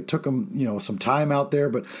assuming it took him, some time out there,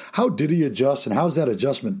 but how did he adjust, and how's that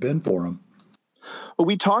adjustment been for him? Well,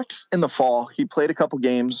 we talked in the fall. He played a couple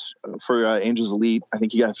games for Angels Elite. I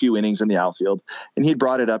think he got a few innings in the outfield, and he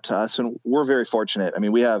brought it up to us, and we're very fortunate. I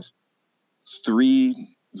mean, we have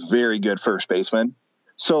 3 very good first basemen.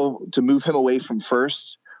 So to move him away from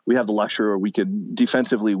first, we have the luxury where we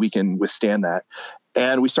can withstand that.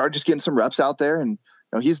 And we started just getting some reps out there, and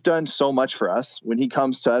he's done so much for us. When he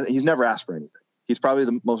comes to us, he's never asked for anything. He's probably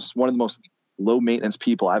one of the most low maintenance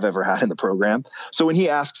people I've ever had in the program. So when he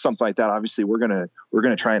asks something like that, obviously we're going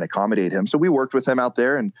to try and accommodate him. So we worked with him out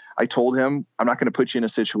there, and I told him, I'm not going to put you in a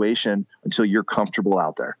situation until you're comfortable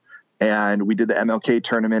out there. And we did the MLK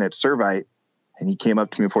tournament at Servite, and he came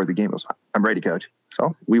up to me before the game. He was, I'm ready, coach.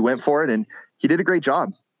 So we went for it, and he did a great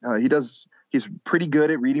job. He's pretty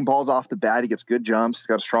good at reading balls off the bat. He gets good jumps. He's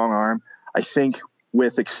got a strong arm. I think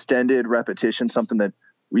with extended repetition, something that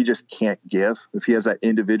we just can't give. If he has that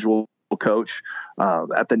individual coach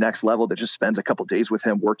at the next level that just spends a couple days with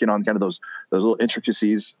him working on kind of those little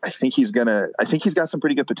intricacies, I think he's got some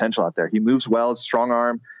pretty good potential out there. He moves well, strong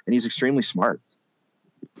arm, and he's extremely smart.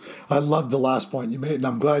 I love the last point you made, and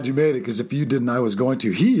I'm glad you made it, because if you didn't, I was going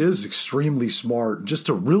to. He is extremely smart, just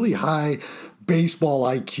a really high baseball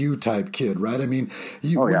IQ type kid, right? I mean,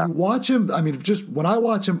 when you watch him, I mean, just when I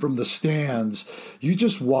watch him from the stands, you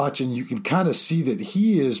just watch and you can kind of see that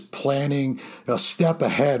he is planning a step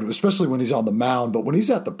ahead, especially when he's on the mound. But when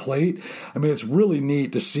he's at the plate, I mean, it's really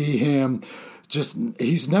neat to see him.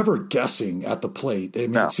 He's never guessing at the plate. I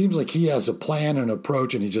mean, It seems like he has a plan and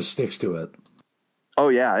approach, and he just sticks to it. Oh,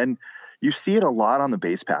 yeah. And you see it a lot on the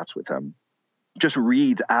base paths with him. Just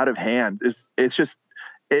reads out of hand.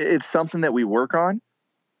 It's something that we work on,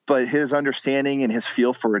 but his understanding and his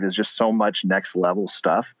feel for it is just so much next level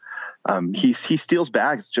stuff. He steals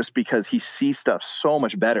bags just because he sees stuff so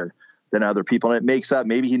much better than other people. And it makes up,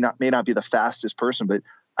 maybe may not be the fastest person, but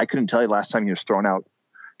I couldn't tell you last time he was thrown out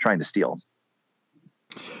trying to steal.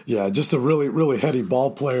 Yeah, just a really, really heady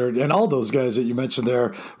ball player. And all those guys that you mentioned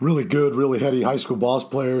there, really good, really heady high school ball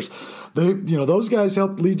players. Those guys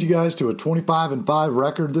helped lead you guys to a 25-5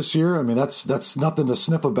 record this year. I mean, that's nothing to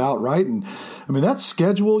sniff about, right? And I mean, that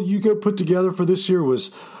schedule you could put together for this year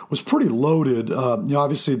was pretty loaded.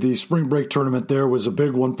 Obviously the spring break tournament there was a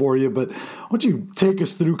big one for you, but why don't you take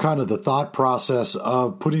us through kind of the thought process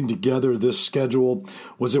of putting together this schedule?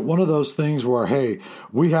 Was it one of those things where, hey,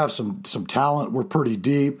 we have some talent, we're pretty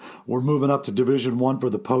deep, we're moving up to Division I for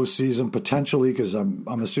the postseason potentially, because I'm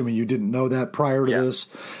assuming you didn't know that prior to this,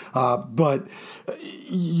 but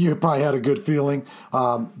you probably had a good feeling.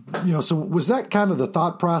 So was that kind of the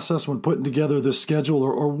thought process when putting together this schedule,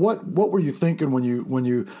 or what were you thinking when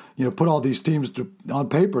you put all these teams on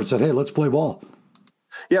paper and said, hey, let's play ball.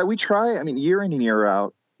 Yeah, we try. I mean, year in and year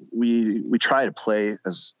out, we try to play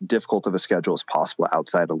as difficult of a schedule as possible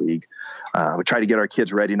outside the league. We try to get our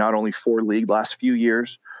kids ready, not only for league. Last few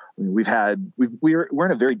years, I mean, we're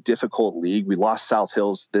in a very difficult league. We lost South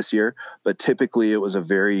Hills this year, but typically it was a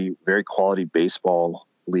very, very quality baseball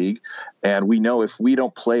league. And we know if we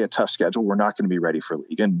don't play a tough schedule, we're not going to be ready for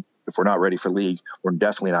league. And if we're not ready for league, we're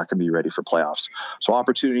definitely not going to be ready for playoffs. So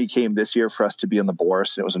opportunity came this year for us to be in the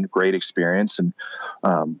Boras, and it was a great experience. And,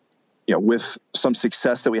 with some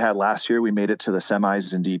success that we had last year, we made it to the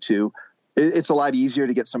semis in D2. It's a lot easier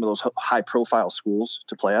to get some of those high-profile schools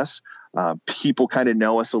to play us. People kind of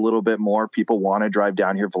know us a little bit more. People want to drive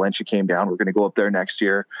down here. Valencia came down. We're going to go up there next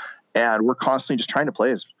year. And we're constantly just trying to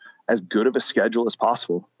play as good of a schedule as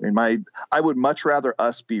possible. I mean, I would much rather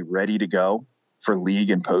us be ready to go for league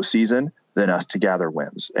and postseason than us to gather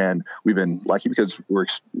wins. And we've been lucky because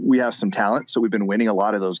we have some talent, so we've been winning a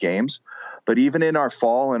lot of those games. But even in our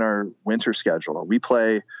fall and our winter schedule, we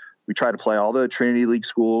try to play all the Trinity League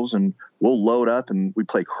schools, and we'll load up and we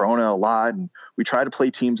play Corona a lot. And we try to play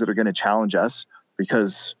teams that are going to challenge us,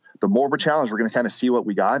 because the more we're challenged, we're going to kind of see what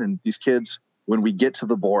we got. And these kids, when we get to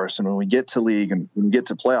the Boras and when we get to league and when we get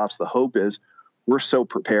to playoffs, the hope is we're so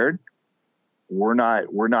prepared. We're not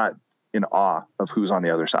in awe of who's on the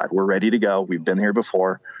other side. We're ready to go. We've been here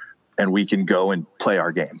before, and we can go and play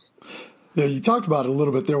our game. Yeah, you talked about it a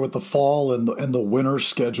little bit there with the fall and the winter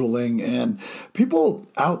scheduling, and people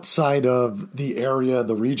outside of the area,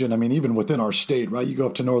 the region, I mean, even within our state, right? You go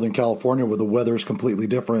up to Northern California where the weather is completely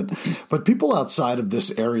different, but people outside of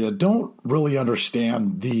this area don't really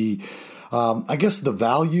understand the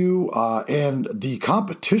value and the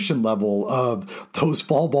competition level of those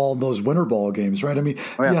fall ball and those winter ball games, right? I mean,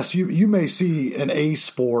 Yes, you may see an ace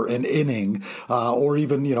for an inning or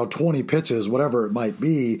even, 20 pitches, whatever it might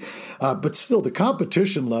be, but still the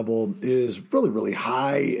competition level is really, really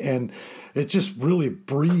high, and it just really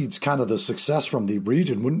breeds kind of the success from the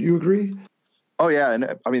region. Wouldn't you agree? Oh, yeah.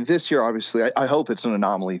 And I mean, this year, obviously, I hope it's an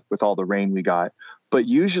anomaly with all the rain we got. But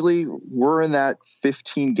usually we're in that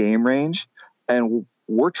 15 game range, and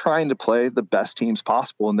we're trying to play the best teams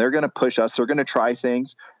possible, and they're going to push us. They're going to try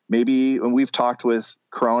things. Maybe when we've talked with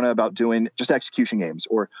Corona about doing just execution games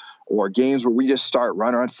or games where we just start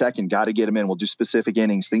runner on second, got to get them in. We'll do specific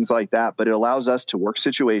innings, things like that. But it allows us to work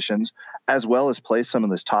situations as well as play some of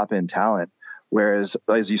this top end talent. Whereas,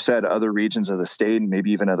 as you said, other regions of the state and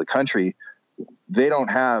maybe even of the country, they don't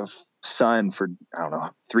have sun for,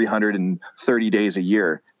 330 days a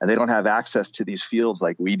year, and they don't have access to these fields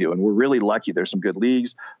like we do. And we're really lucky. There's some good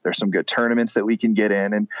leagues. There's some good tournaments that we can get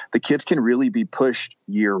in, and the kids can really be pushed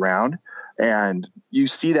year round. And you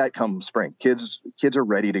see that come spring. Kids are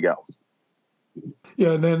ready to go.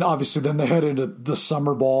 Yeah, and then obviously they head into the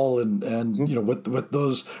summer ball and with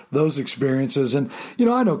those experiences. And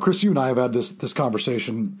I know, Chris, you and I have had this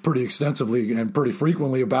conversation pretty extensively and pretty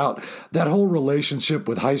frequently about that whole relationship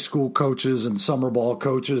with high school coaches and summer ball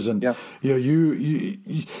coaches. And I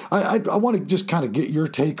want to just kind of get your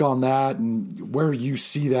take on that and where you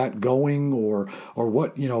see that going, or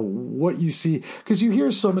what you see, because you hear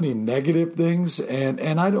so many negative things,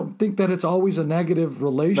 and I don't think that it's always a negative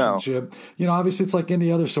relationship. No. Obviously it's like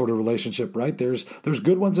any other sort of relationship, right? There's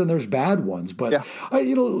good ones and there's bad ones, but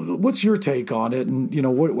what's your take on it? And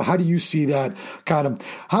how do you see that kind of,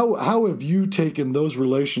 how have you taken those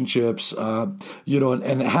relationships,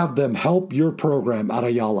 and have them help your program at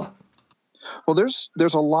Ayala? Well, there's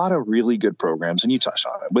a lot of really good programs, and you touched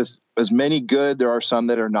on it. With as many good, there are some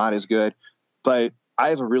that are not as good, but I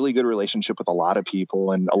have a really good relationship with a lot of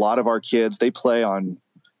people, and a lot of our kids, they play on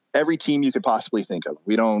every team you could possibly think of.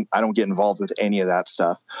 I don't get involved with any of that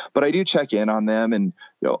stuff, but I do check in on them. And,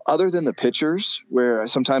 other than the pitchers, where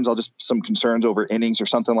sometimes I'll just some concerns over innings or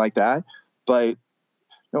something like that, but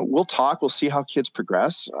we'll talk, we'll see how kids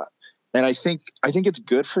progress. And I think it's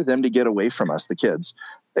good for them to get away from us, the kids.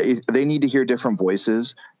 They need to hear different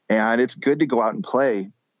voices, and it's good to go out and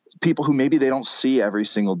play people who maybe they don't see every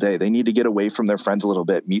single day. They need to get away from their friends a little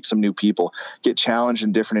bit, meet some new people, get challenged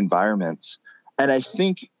in different environments. And I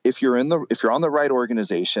think if you're on the right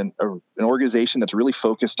organization, or an organization that's really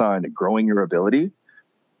focused on growing your ability,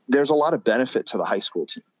 there's a lot of benefit to the high school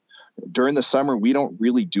team. During the summer, we don't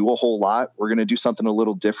really do a whole lot. We're going to do something a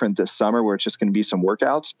little different this summer, where it's just going to be some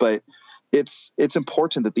workouts. But it's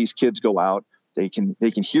important that these kids go out. They can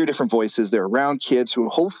hear different voices. They're around kids who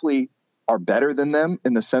hopefully are better than them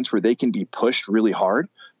in the sense where they can be pushed really hard.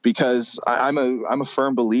 Because I'm a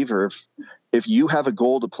firm believer, if you have a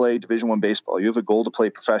goal to play Division I baseball, you have a goal to play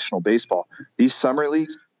professional baseball, these summer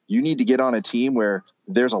leagues, you need to get on a team where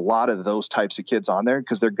there's a lot of those types of kids on there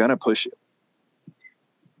because they're going to push you.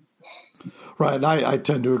 Right, and I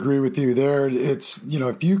tend to agree with you there. It's,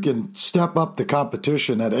 if you can step up the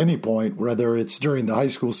competition at any point, whether it's during the high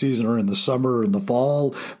school season or in the summer or in the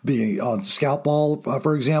fall, being on scout ball,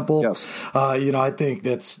 for example, yes. I think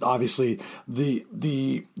that's obviously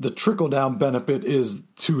the trickle down benefit is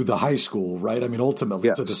to the high school, right? I mean, ultimately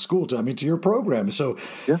yes. to the school, to your program. So,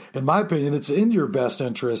 in my opinion, it's in your best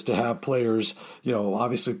interest to have players,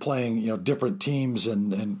 obviously playing, different teams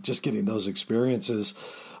and just getting those experiences.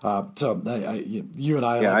 You and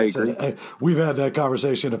I agree. We've had that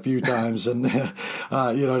conversation a few times, and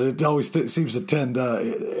it always seems to tend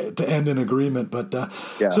to end in agreement. But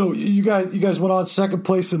so you guys went on second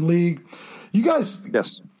place in league. You guys,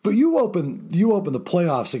 yes. But you opened the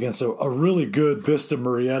playoffs against a really good Vista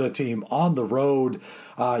Marietta team on the road.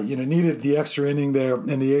 Needed the extra inning there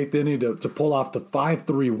in the 8th inning to pull off the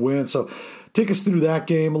 5-3 win. So take us through that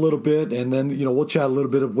game a little bit, and then we'll chat a little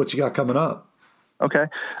bit of what you got coming up. Okay.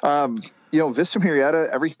 Vista Marietta,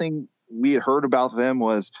 everything we had heard about them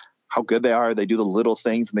was how good they are. They do the little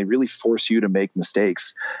things and they really force you to make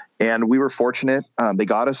mistakes. And we were fortunate. They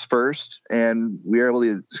got us first and we were able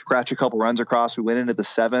to scratch a couple runs across. We went into the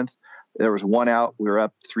 7th. There was 1 out. We were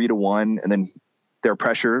up 3-1. And then their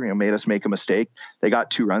pressure, made us make a mistake. They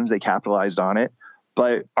got 2 runs. They capitalized on it.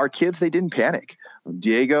 But our kids, they didn't panic.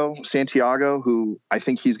 Diego Santiago, who I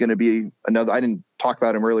think he's going to be another, I didn't talk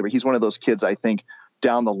about him earlier, but he's one of those kids I think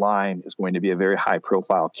down the line is going to be a very high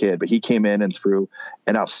profile kid. But he came in and threw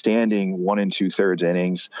an outstanding 1 2/3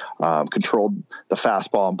 innings, controlled the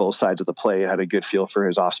fastball on both sides of the plate, had a good feel for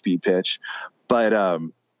his off speed pitch. But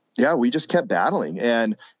we just kept battling.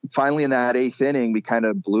 And finally in that 8th inning, we kind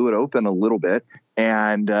of blew it open a little bit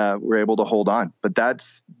and were able to hold on. But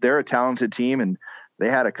they're a talented team, and they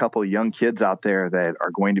had a couple of young kids out there that are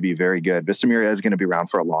going to be very good. Vista Marietta is going to be around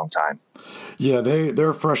for a long time. Yeah,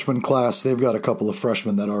 their freshman class, they've got a couple of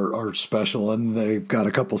freshmen that are special, and they've got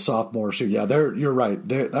a couple of sophomores who, you're right.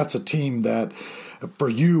 That's a team that for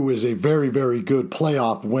you is a very, very good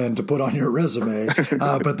playoff win to put on your resume.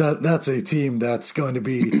 But that's a team that's going to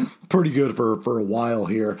be pretty good for a while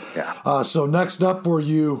here. Yeah. So next up for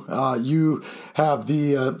you, you have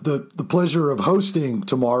the pleasure of hosting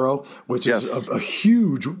tomorrow, which is a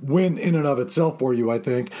huge win in and of itself for you, I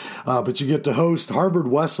think. But you get to host Harvard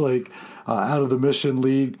Westlake out of the Mission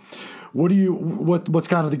League. What's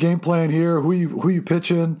kind of the game plan here? Who you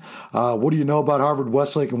pitching? What do you know about Harvard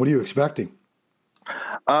Westlake, and what are you expecting?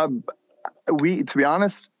 To be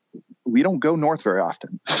honest, we don't go north very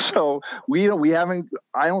often. So we haven't,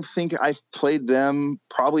 I don't think I've played them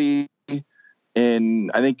probably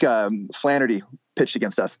Flaherty pitched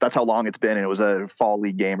against us. That's how long it's been. And it was a fall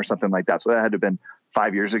league game or something like that. So that had to have been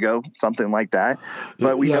 5 years ago, something like that.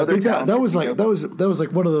 But we know that was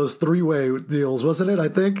like one of those 3-way deals, wasn't it? I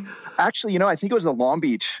think actually, I think it was a Long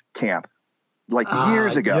Beach camp.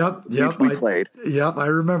 Years ago, we played. Yep, I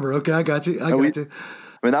remember. Okay, I got you. I mean,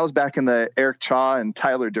 that was back in the Eric Chaw and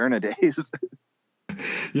Tyler Durna days.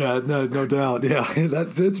 Yeah, no doubt. Yeah,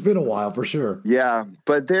 it's been a while for sure. Yeah,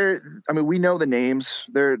 but we know the names.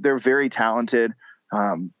 They're very talented.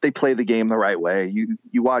 They play the game the right way.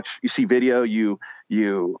 You watch, you see video, you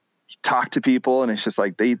talk to people, and it's just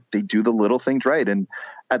like they do the little things right. And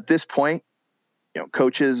at this point,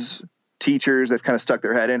 coaches, teachers, they've kind of stuck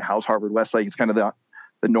their head in. How's Harvard Westlake? It's kind of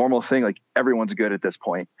the normal thing. Like everyone's good at this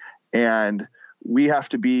point. And we have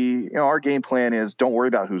to be, our game plan is don't worry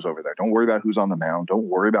about who's over there. Don't worry about who's on the mound. Don't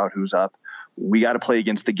worry about who's up. We got to play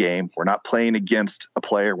against the game. We're not playing against a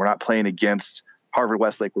player. We're not playing against Harvard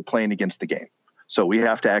Westlake. We're playing against the game. So we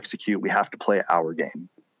have to execute. We have to play our game.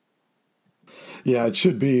 Yeah, it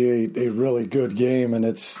should be a really good game. And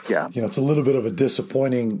it's, it's a little bit of a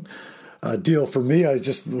disappointing deal for me. I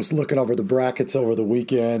just was looking over the brackets over the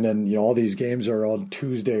weekend, and all these games are on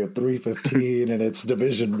Tuesday at 3:15, and it's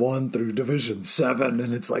Division 1 through Division 7,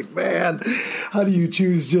 and it's like, man, how do you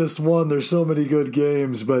choose just one? There's so many good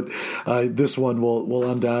games, but this one will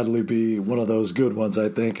undoubtedly be one of those good ones, I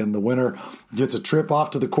think, and the winner gets a trip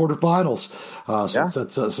off to the quarterfinals.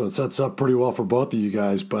 It sets up pretty well for both of you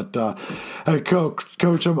guys. But hey, Coach,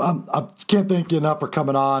 I can't thank you enough for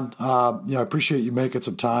coming on. I appreciate you making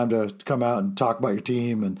some time to come out and talk about your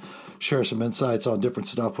team and share some insights on different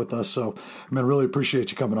stuff with us. So, really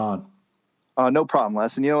appreciate you coming on. No problem,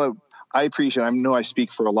 Les. And I appreciate, I know I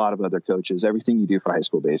speak for a lot of other coaches, everything you do for high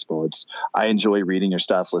school baseball. I enjoy reading your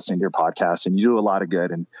stuff, listening to your podcast, and you do a lot of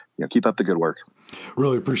good, and keep up the good work.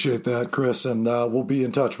 Really appreciate that, Chris. And we'll be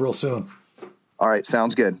in touch real soon. All right.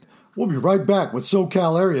 Sounds good. We'll be right back with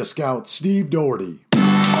SoCal area scout Steve Doherty.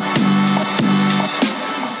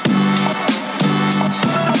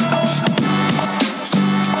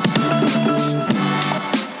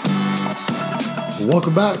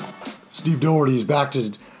 Welcome back. Steve Doherty is back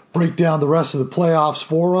to break down the rest of the playoffs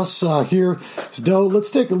for us here. So, let's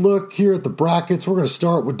take a look here at the brackets. We're going to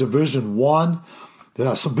start with Division 1.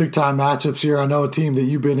 Some big-time matchups here. I know a team that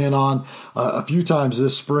you've been in on a few times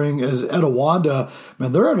this spring is Etiwanda.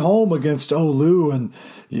 Man, they're at home against Olu, and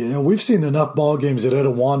we've seen enough ball games at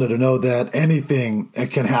Etiwanda to know that anything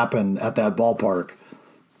can happen at that ballpark.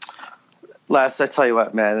 Les, I tell you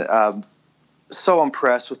what, man, so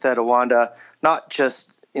impressed with Etiwanda. Not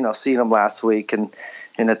just seeing them last week and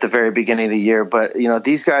at the very beginning of the year, but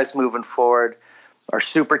these guys moving forward are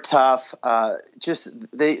super tough.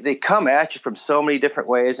 They come at you from so many different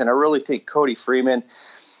ways, and I really think Cody Freeman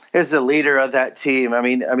is the leader of that team. I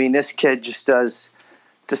mean, this kid just does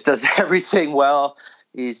everything well.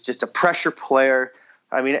 He's just a pressure player.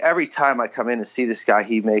 I mean, every time I come in and see this guy,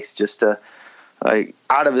 he makes just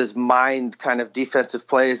out of his mind kind of defensive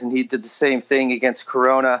plays, and he did the same thing against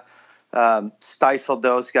Corona, stifled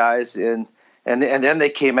those guys, and then they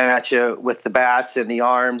came at you with the bats and the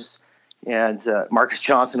arms. And Marcus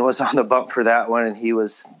Johnson was on the bump for that one, and he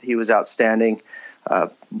was outstanding.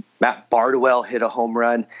 Matt Bardwell hit a home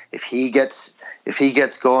run. If he gets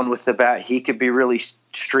going with the bat, he could be really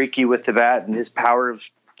streaky with the bat, and his power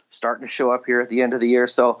is starting to show up here at the end of the year.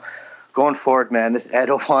 So going forward, man, this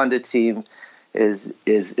Etiwanda team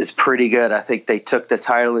is pretty good. I think they took the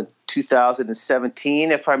title in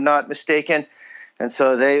 2017, if I'm not mistaken, and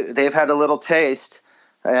so they've had a little taste,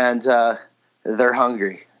 and they're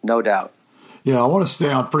hungry. No doubt. Yeah, I want to stay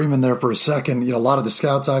on Freeman there for a second. A lot of the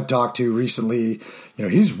scouts I've talked to recently,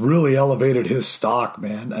 he's really elevated his stock,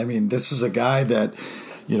 man. I mean, this is a guy that,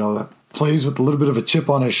 plays with a little bit of a chip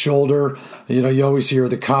on his shoulder. You always hear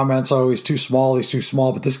the comments, oh, he's too small,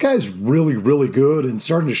 but this guy's really, really good and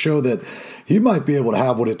starting to show that he might be able to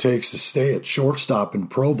have what it takes to stay at shortstop in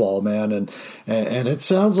pro ball, man. And it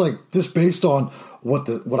sounds like, just based on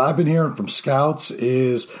what I've been hearing from scouts,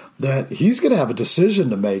 is that he's going to have a decision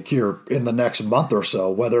to make here in the next month or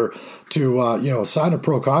so, whether to sign a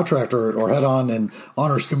pro contract or head on and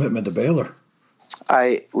honor his commitment to Baylor.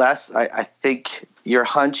 I think your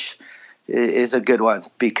hunch is a good one,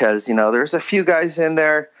 because there's a few guys in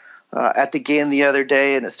there at the game the other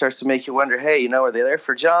day, and it starts to make you wonder, hey, were they there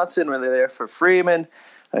for Johnson? Were they there for Freeman?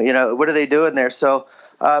 What are they doing there? So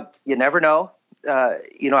you never know.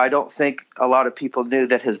 I don't think a lot of people knew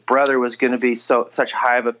that his brother was going to be such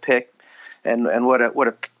high of a pick, and what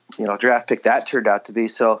a draft pick that turned out to be.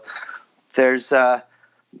 So there's some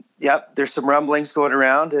rumblings going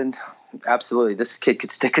around, and absolutely this kid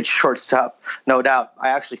could stick at shortstop, no doubt. I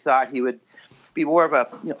actually thought he would be more of a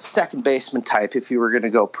second baseman type if you were going to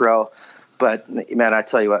go pro. But man, I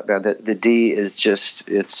tell you what, man, the D is just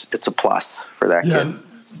it's a plus for that kid.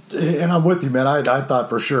 And I'm with you, man. I thought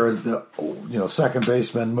for sure, second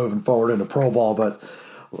baseman moving forward into pro ball, but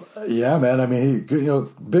yeah, man. I mean,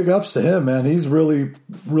 big ups to him, man. He's really,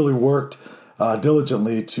 really worked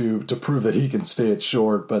diligently to prove that he can stay at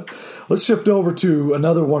short. But let's shift over to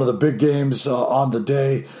another one of the big games on the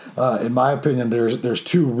day. In my opinion, there's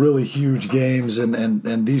two really huge games,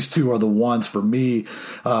 and these two are the ones for me.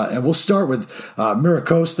 And we'll start with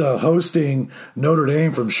MiraCosta hosting Notre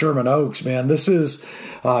Dame from Sherman Oaks. Man, this is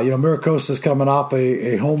MiraCosta's coming off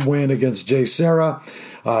a home win against Jay Serra.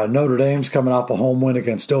 Notre Dame's coming off a home win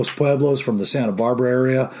against Dos Pueblos from the Santa Barbara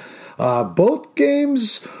area. Both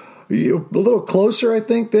games a little closer, I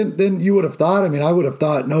think, than you would have thought. I mean, I would have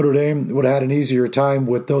thought Notre Dame would have had an easier time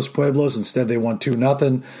with Dos Pueblos. Instead, they won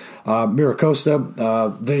 2-0.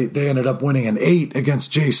 MiraCosta, they ended up winning an 8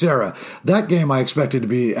 against Jay Serra. That game I expected to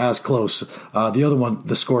be as close. The other one,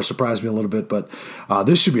 the score surprised me a little bit, but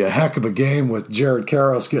this should be a heck of a game with Jared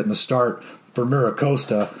Karros getting the start for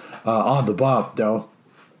MiraCosta on the bump, though.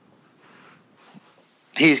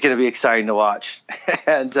 He's going to be exciting to watch.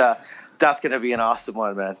 And that's going to be an awesome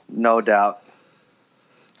one, man. No doubt.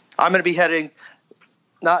 I'm going to be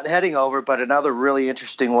not heading over, but another really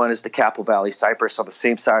interesting one is the Capel Valley Cypress on the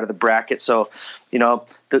same side of the bracket. So,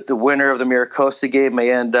 the winner of the MiraCosta game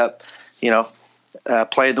may end up,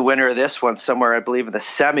 playing the winner of this one somewhere, I believe, in the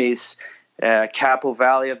semis. Capel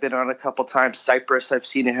Valley I've been on a couple times. Cypress I've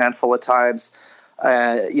seen a handful of times.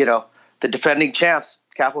 The defending champs,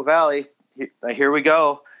 Capel Valley, here we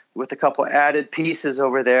go. With a couple added pieces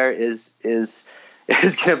over there is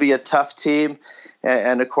going to be a tough team.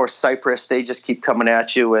 And of course, Cypress, they just keep coming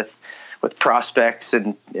at you with prospects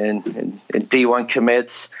and D1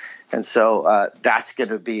 commits. And so that's going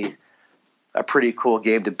to be a pretty cool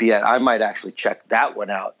game to be at. I might actually check that one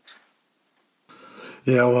out.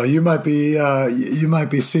 Yeah, well, you might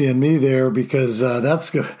be seeing me there because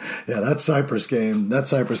that Cypress game, that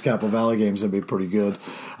Cypress Capital Valley game is gonna be pretty good.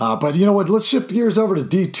 But you know what? Let's shift gears over to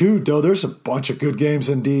D2. Though there's a bunch of good games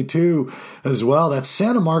in D2 as well. That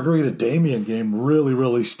Santa Margarita Damien game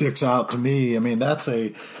really sticks out to me. I mean, that's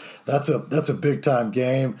a big time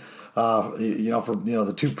game. For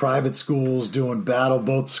the two private schools doing battle,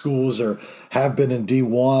 both schools have been in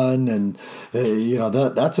D1, and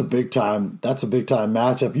that's a big time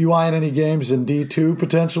matchup. You eyeing any games in D2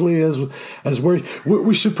 potentially? As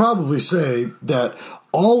we should probably say that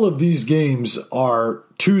all of these games are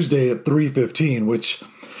Tuesday at 3:15, which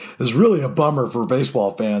is really a bummer for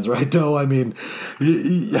baseball fans, right? Though I mean,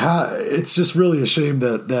 it's just really a shame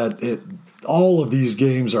that all of these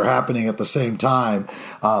games are happening at the same time,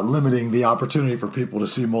 limiting the opportunity for people to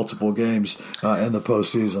see multiple games in the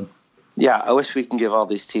postseason. Yeah, I wish we can give all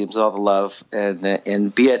these teams all the love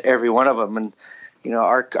and be at every one of them. And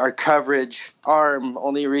our coverage arm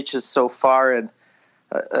only reaches so far, and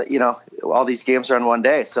all these games are on one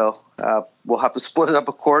day, so we'll have to split it up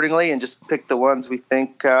accordingly and just pick the ones we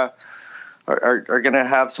think are going to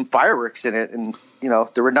have some fireworks in it. And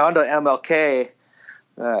the Redondo MLK.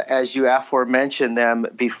 As you aforementioned them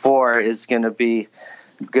before, is going to be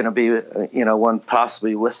one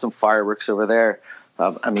possibly with some fireworks over there.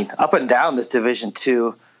 Up and down this Division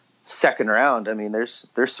II second round. I mean, there's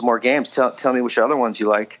some more games. Tell me which other ones you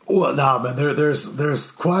like. Well, man,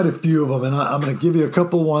 there's quite a few of them, and I'm going to give you a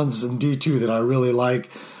couple ones in D2 that I really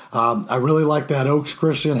like. I really like that Oaks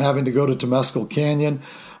Christian having to go to Temescal Canyon.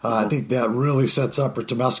 I think that really sets up for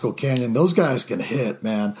Temescal Canyon. Those guys can hit,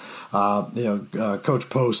 man. Coach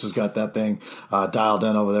Post has got that thing dialed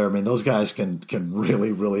in over there. I mean, those guys can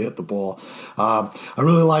really hit the ball. I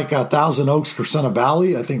really like Thousand Oaks Crescenta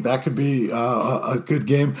Valley. I think that could be a good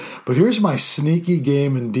game. But here's my sneaky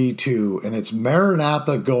game in D2, and it's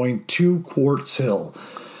Maranatha going to Quartz Hill.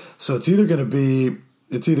 So it's either going to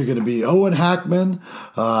be Owen Hackman,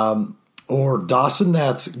 or Dawson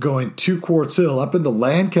Nets going to Quartz Hill up in the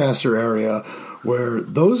Lancaster area, where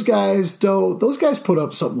those guys put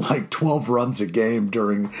up something like 12 runs a game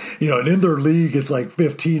during, and in their league it's like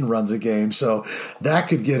 15 runs a game. So that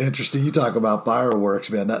could get interesting. You talk about fireworks,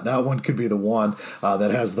 man. That one could be the one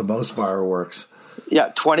that has the most fireworks.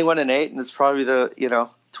 Yeah, 21-8, and it's probably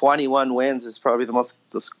 21 wins is probably the most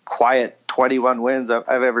quiet 21 wins I've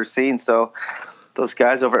ever seen. So those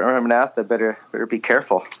guys over at Maranatha better be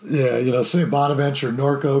careful. Yeah, St. Bonaventure,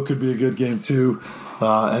 Norco could be a good game too.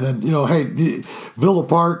 And then, Villa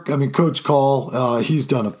Park, Coach Call, he's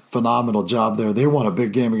done a phenomenal job there. They won a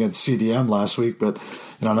big game against CDM last week, but,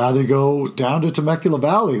 now they go down to Temecula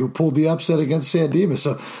Valley, who pulled the upset against San Dimas.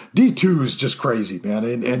 So D2 is just crazy, man.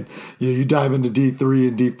 And you dive into D3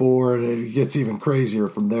 and D4, and it gets even crazier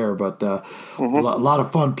from there. But a lot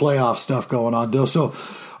of fun playoff stuff going on. So,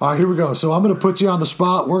 all right, here we go. So I'm going to put you on the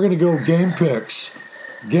spot. We're going to go game picks.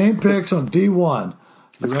 Game picks on D1.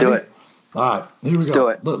 Let's do it. All right, here we go. Do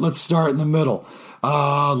it. Let's start in the middle.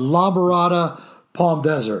 La Mirada, Palm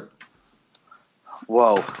Desert.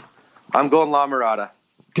 Whoa. I'm going La Mirada.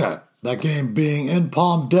 Okay. That game being in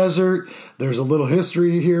Palm Desert, there's a little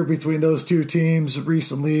history here between those two teams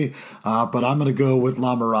recently, but I'm going to go with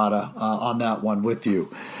La Mirada on that one with you.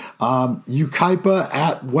 Yucaipa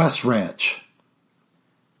at West Ranch.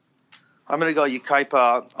 I'm going to go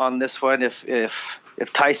Yucaipa on this one.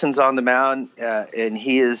 If Tyson's on the mound and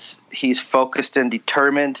he's focused and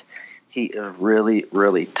determined, he is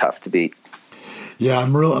really tough to beat. Yeah,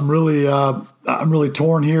 I'm really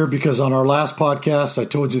torn here because on our last podcast I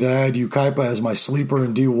told you that I had Yucaipa as my sleeper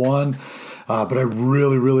in D1, but I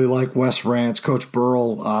really like West Ranch. Coach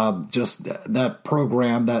Burrell, just that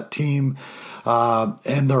program, that team,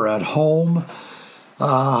 and they're at home.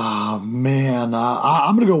 Man,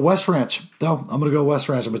 I'm going to go West Ranch. No, I'm going to go West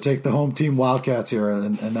Ranch. I'm going to take the home team Wildcats here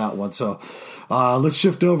in that one. So let's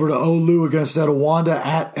shift over to Olu against Etiwanda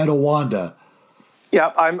at Etiwanda.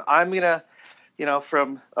 Yeah, I'm going to,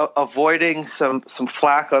 from avoiding some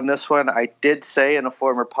flack on this one, I did say in a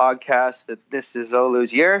former podcast that this is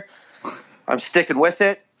Olu's year. I'm sticking with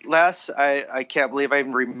it. Les, I can't believe I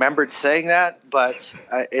even remembered saying that, but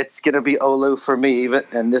it's going to be Olu for me,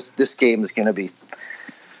 and this game is going to be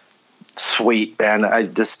sweet, man. I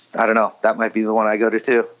don't know. That might be the one I go to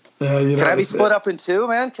too. Can I be split up in two,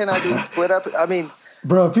 man? Can I be split up? I mean,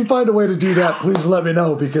 bro, if you find a way to do that, please let me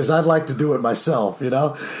know because I'd like to do it myself.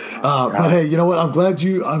 But hey, you know what? I'm glad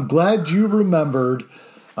you remembered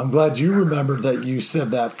I'm glad you remembered that you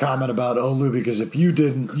said that comment about Olu, because if you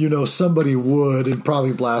didn't, somebody would and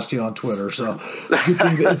probably blast you on Twitter. So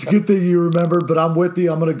it's a good thing you remembered, but I'm with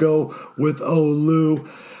you. I'm going to go with Olu.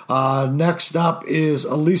 Next up is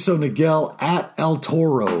Aliso Niguel at El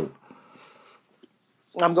Toro.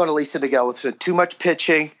 I'm going to Aliso Niguel with too much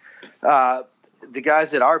pitching. The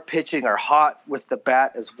guys that are pitching are hot with the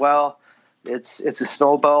bat as well. It's a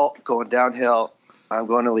snowball going downhill. I'm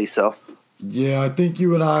going to Aliso. Yeah, I think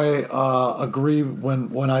you and I agree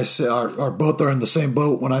when I say are both are in the same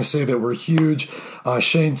boat when I say that we're huge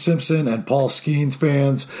Shane Simpson and Paul Skeens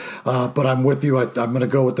fans. But I'm with you. I'm going to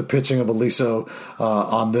go with the pitching of Aliso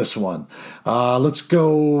on this one. Let's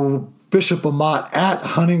go Bishop Amat at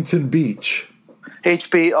Huntington Beach.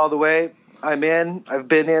 HB all the way. I'm in. I've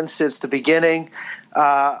been in since the beginning.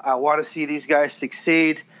 I want to see these guys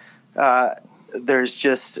succeed. There's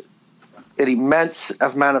just an immense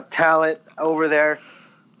amount of talent over there.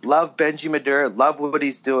 Love Benji Maduro. Love what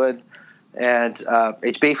he's doing. And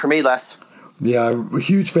HB for me, Les. Yeah, I'm a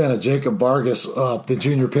huge fan of Jacob Vargas, the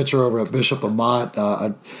junior pitcher over at Bishop Amat.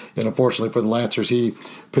 And unfortunately for the Lancers, he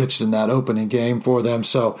pitched in that opening game for them.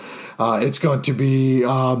 So it's going to be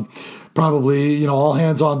probably all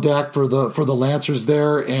hands on deck for the Lancers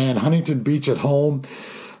there, and Huntington Beach at home.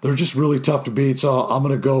 They're just really tough to beat, so I'm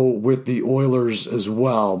going to go with the Oilers as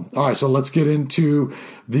well. All right, so let's get into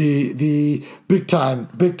the big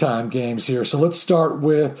time games here. So let's start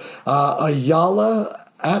with Ayala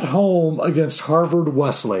at home against Harvard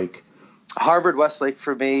Westlake. Harvard Westlake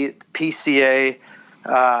for me, PCA,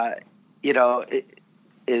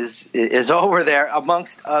 is over there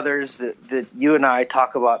amongst others that you and I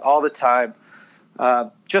talk about all the time.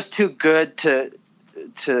 Just too good to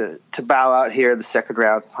bow out here in the second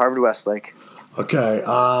round. Harvard Westlake. Okay.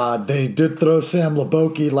 They did throw Sam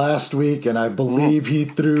Leboki last week, and I believe he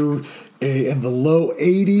threw in the low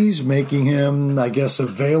 80s, making him, I guess,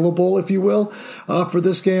 available, if you will, for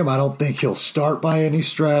this game. I don't think he'll start by any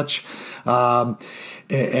stretch. And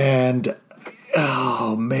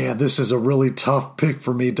oh man, this is a really tough pick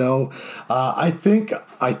for me, Doe. I think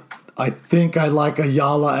I like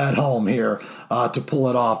Ayala at home here to pull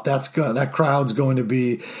it off. That crowd's going to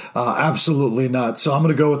be absolutely nuts. So I'm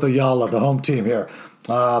going to go with Ayala, the home team here.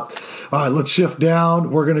 All right, let's shift down.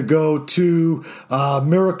 We're going to go to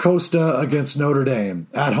Miracosta against Notre Dame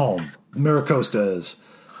at home. Miracosta is.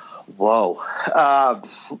 Whoa.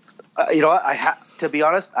 To be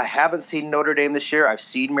honest, I haven't seen Notre Dame this year. I've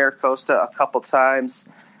seen Miracosta a couple times.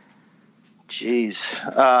 Jeez.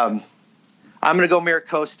 I'm going to go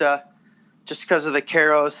Miracosta just because of the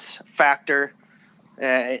Keros factor.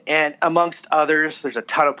 And amongst others, there's a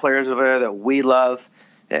ton of players over there that we love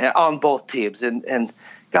on both teams. And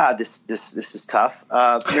God, this is tough.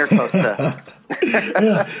 Miracosta.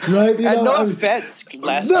 Yeah, right. And no offense,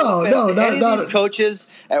 Les. No, any of these coaches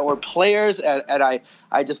were players, and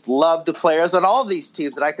I just love the players on all these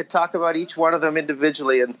teams, and I could talk about each one of them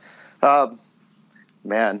individually. And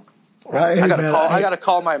man, right, I got to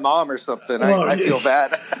call my mom or something. Well, I feel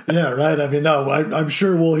bad. Yeah, right. I mean, no, I'm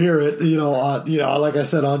sure we'll hear it. Like I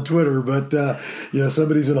said on Twitter, but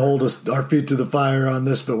somebody's gonna hold our feet to the fire on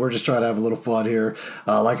this. But we're just trying to have a little fun here.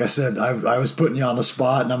 Like I said, I was putting you on the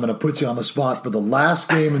spot, and I'm going to put you on the spot for the last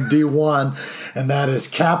game in D1, and that is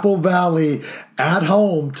Capel Valley at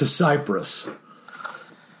home to Cypress.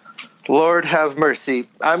 Lord have mercy.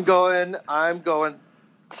 I'm going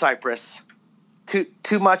Cypress.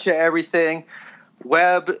 Too much of everything.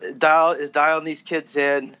 Webb is dialing these kids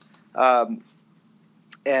in, and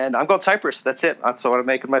I'm going Cypress. That's it. That's what I'm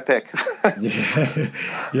making my pick. Yeah.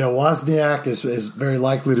 Wozniak is very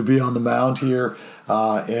likely to be on the mound here,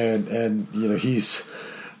 and he's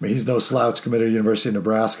no slouch. Committed to University of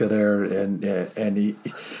Nebraska there, and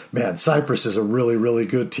Cypress is a really, really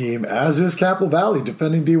good team, as is Capel Valley,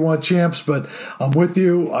 defending D1 champs. But I'm with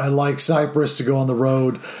you. I like Cypress to go on the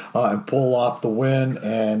road and pull off the win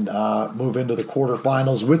and move into the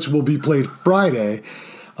quarterfinals, which will be played Friday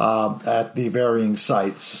at the varying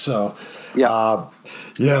sites. So,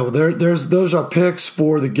 those are picks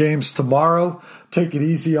for the games tomorrow. Take it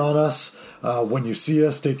easy on us. When you see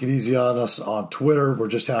us, take it easy on us on Twitter. We're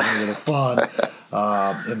just having a little fun.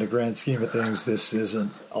 In the grand scheme of things, this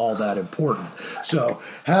isn't all that important. So,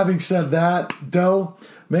 having said that, Doe,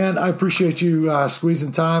 man, I appreciate you making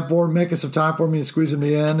some time for me and squeezing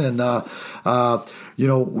me in. And,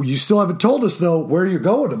 you still haven't told us, though, where you're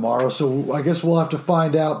going tomorrow. So, I guess we'll have to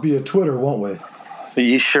find out via Twitter, won't we?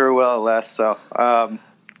 You sure will, Les. So,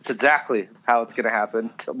 It's exactly how it's going to happen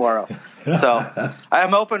tomorrow. So I'm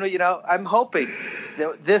hoping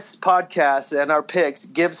that this podcast and our picks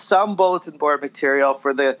give some bulletin board material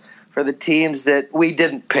for the teams that we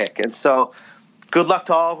didn't pick. And so good luck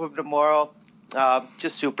to all of them tomorrow.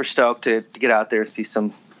 Just super stoked to get out there and see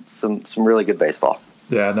some really good baseball.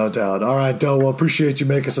 Yeah, no doubt. All right, Doe. Well, appreciate you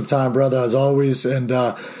making some time, brother, as always. And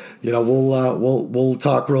we'll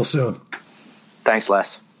talk real soon. Thanks,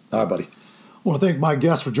 Les. All right, buddy. I want to thank my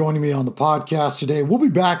guests for joining me on the podcast today. We'll be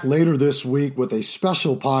back later this week with a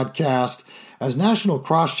special podcast as National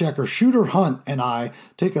Crosschecker Shooter Hunt and I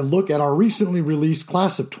take a look at our recently released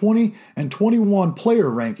Class of 20 and 21 player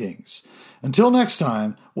rankings. Until next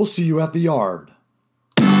time, we'll see you at the yard.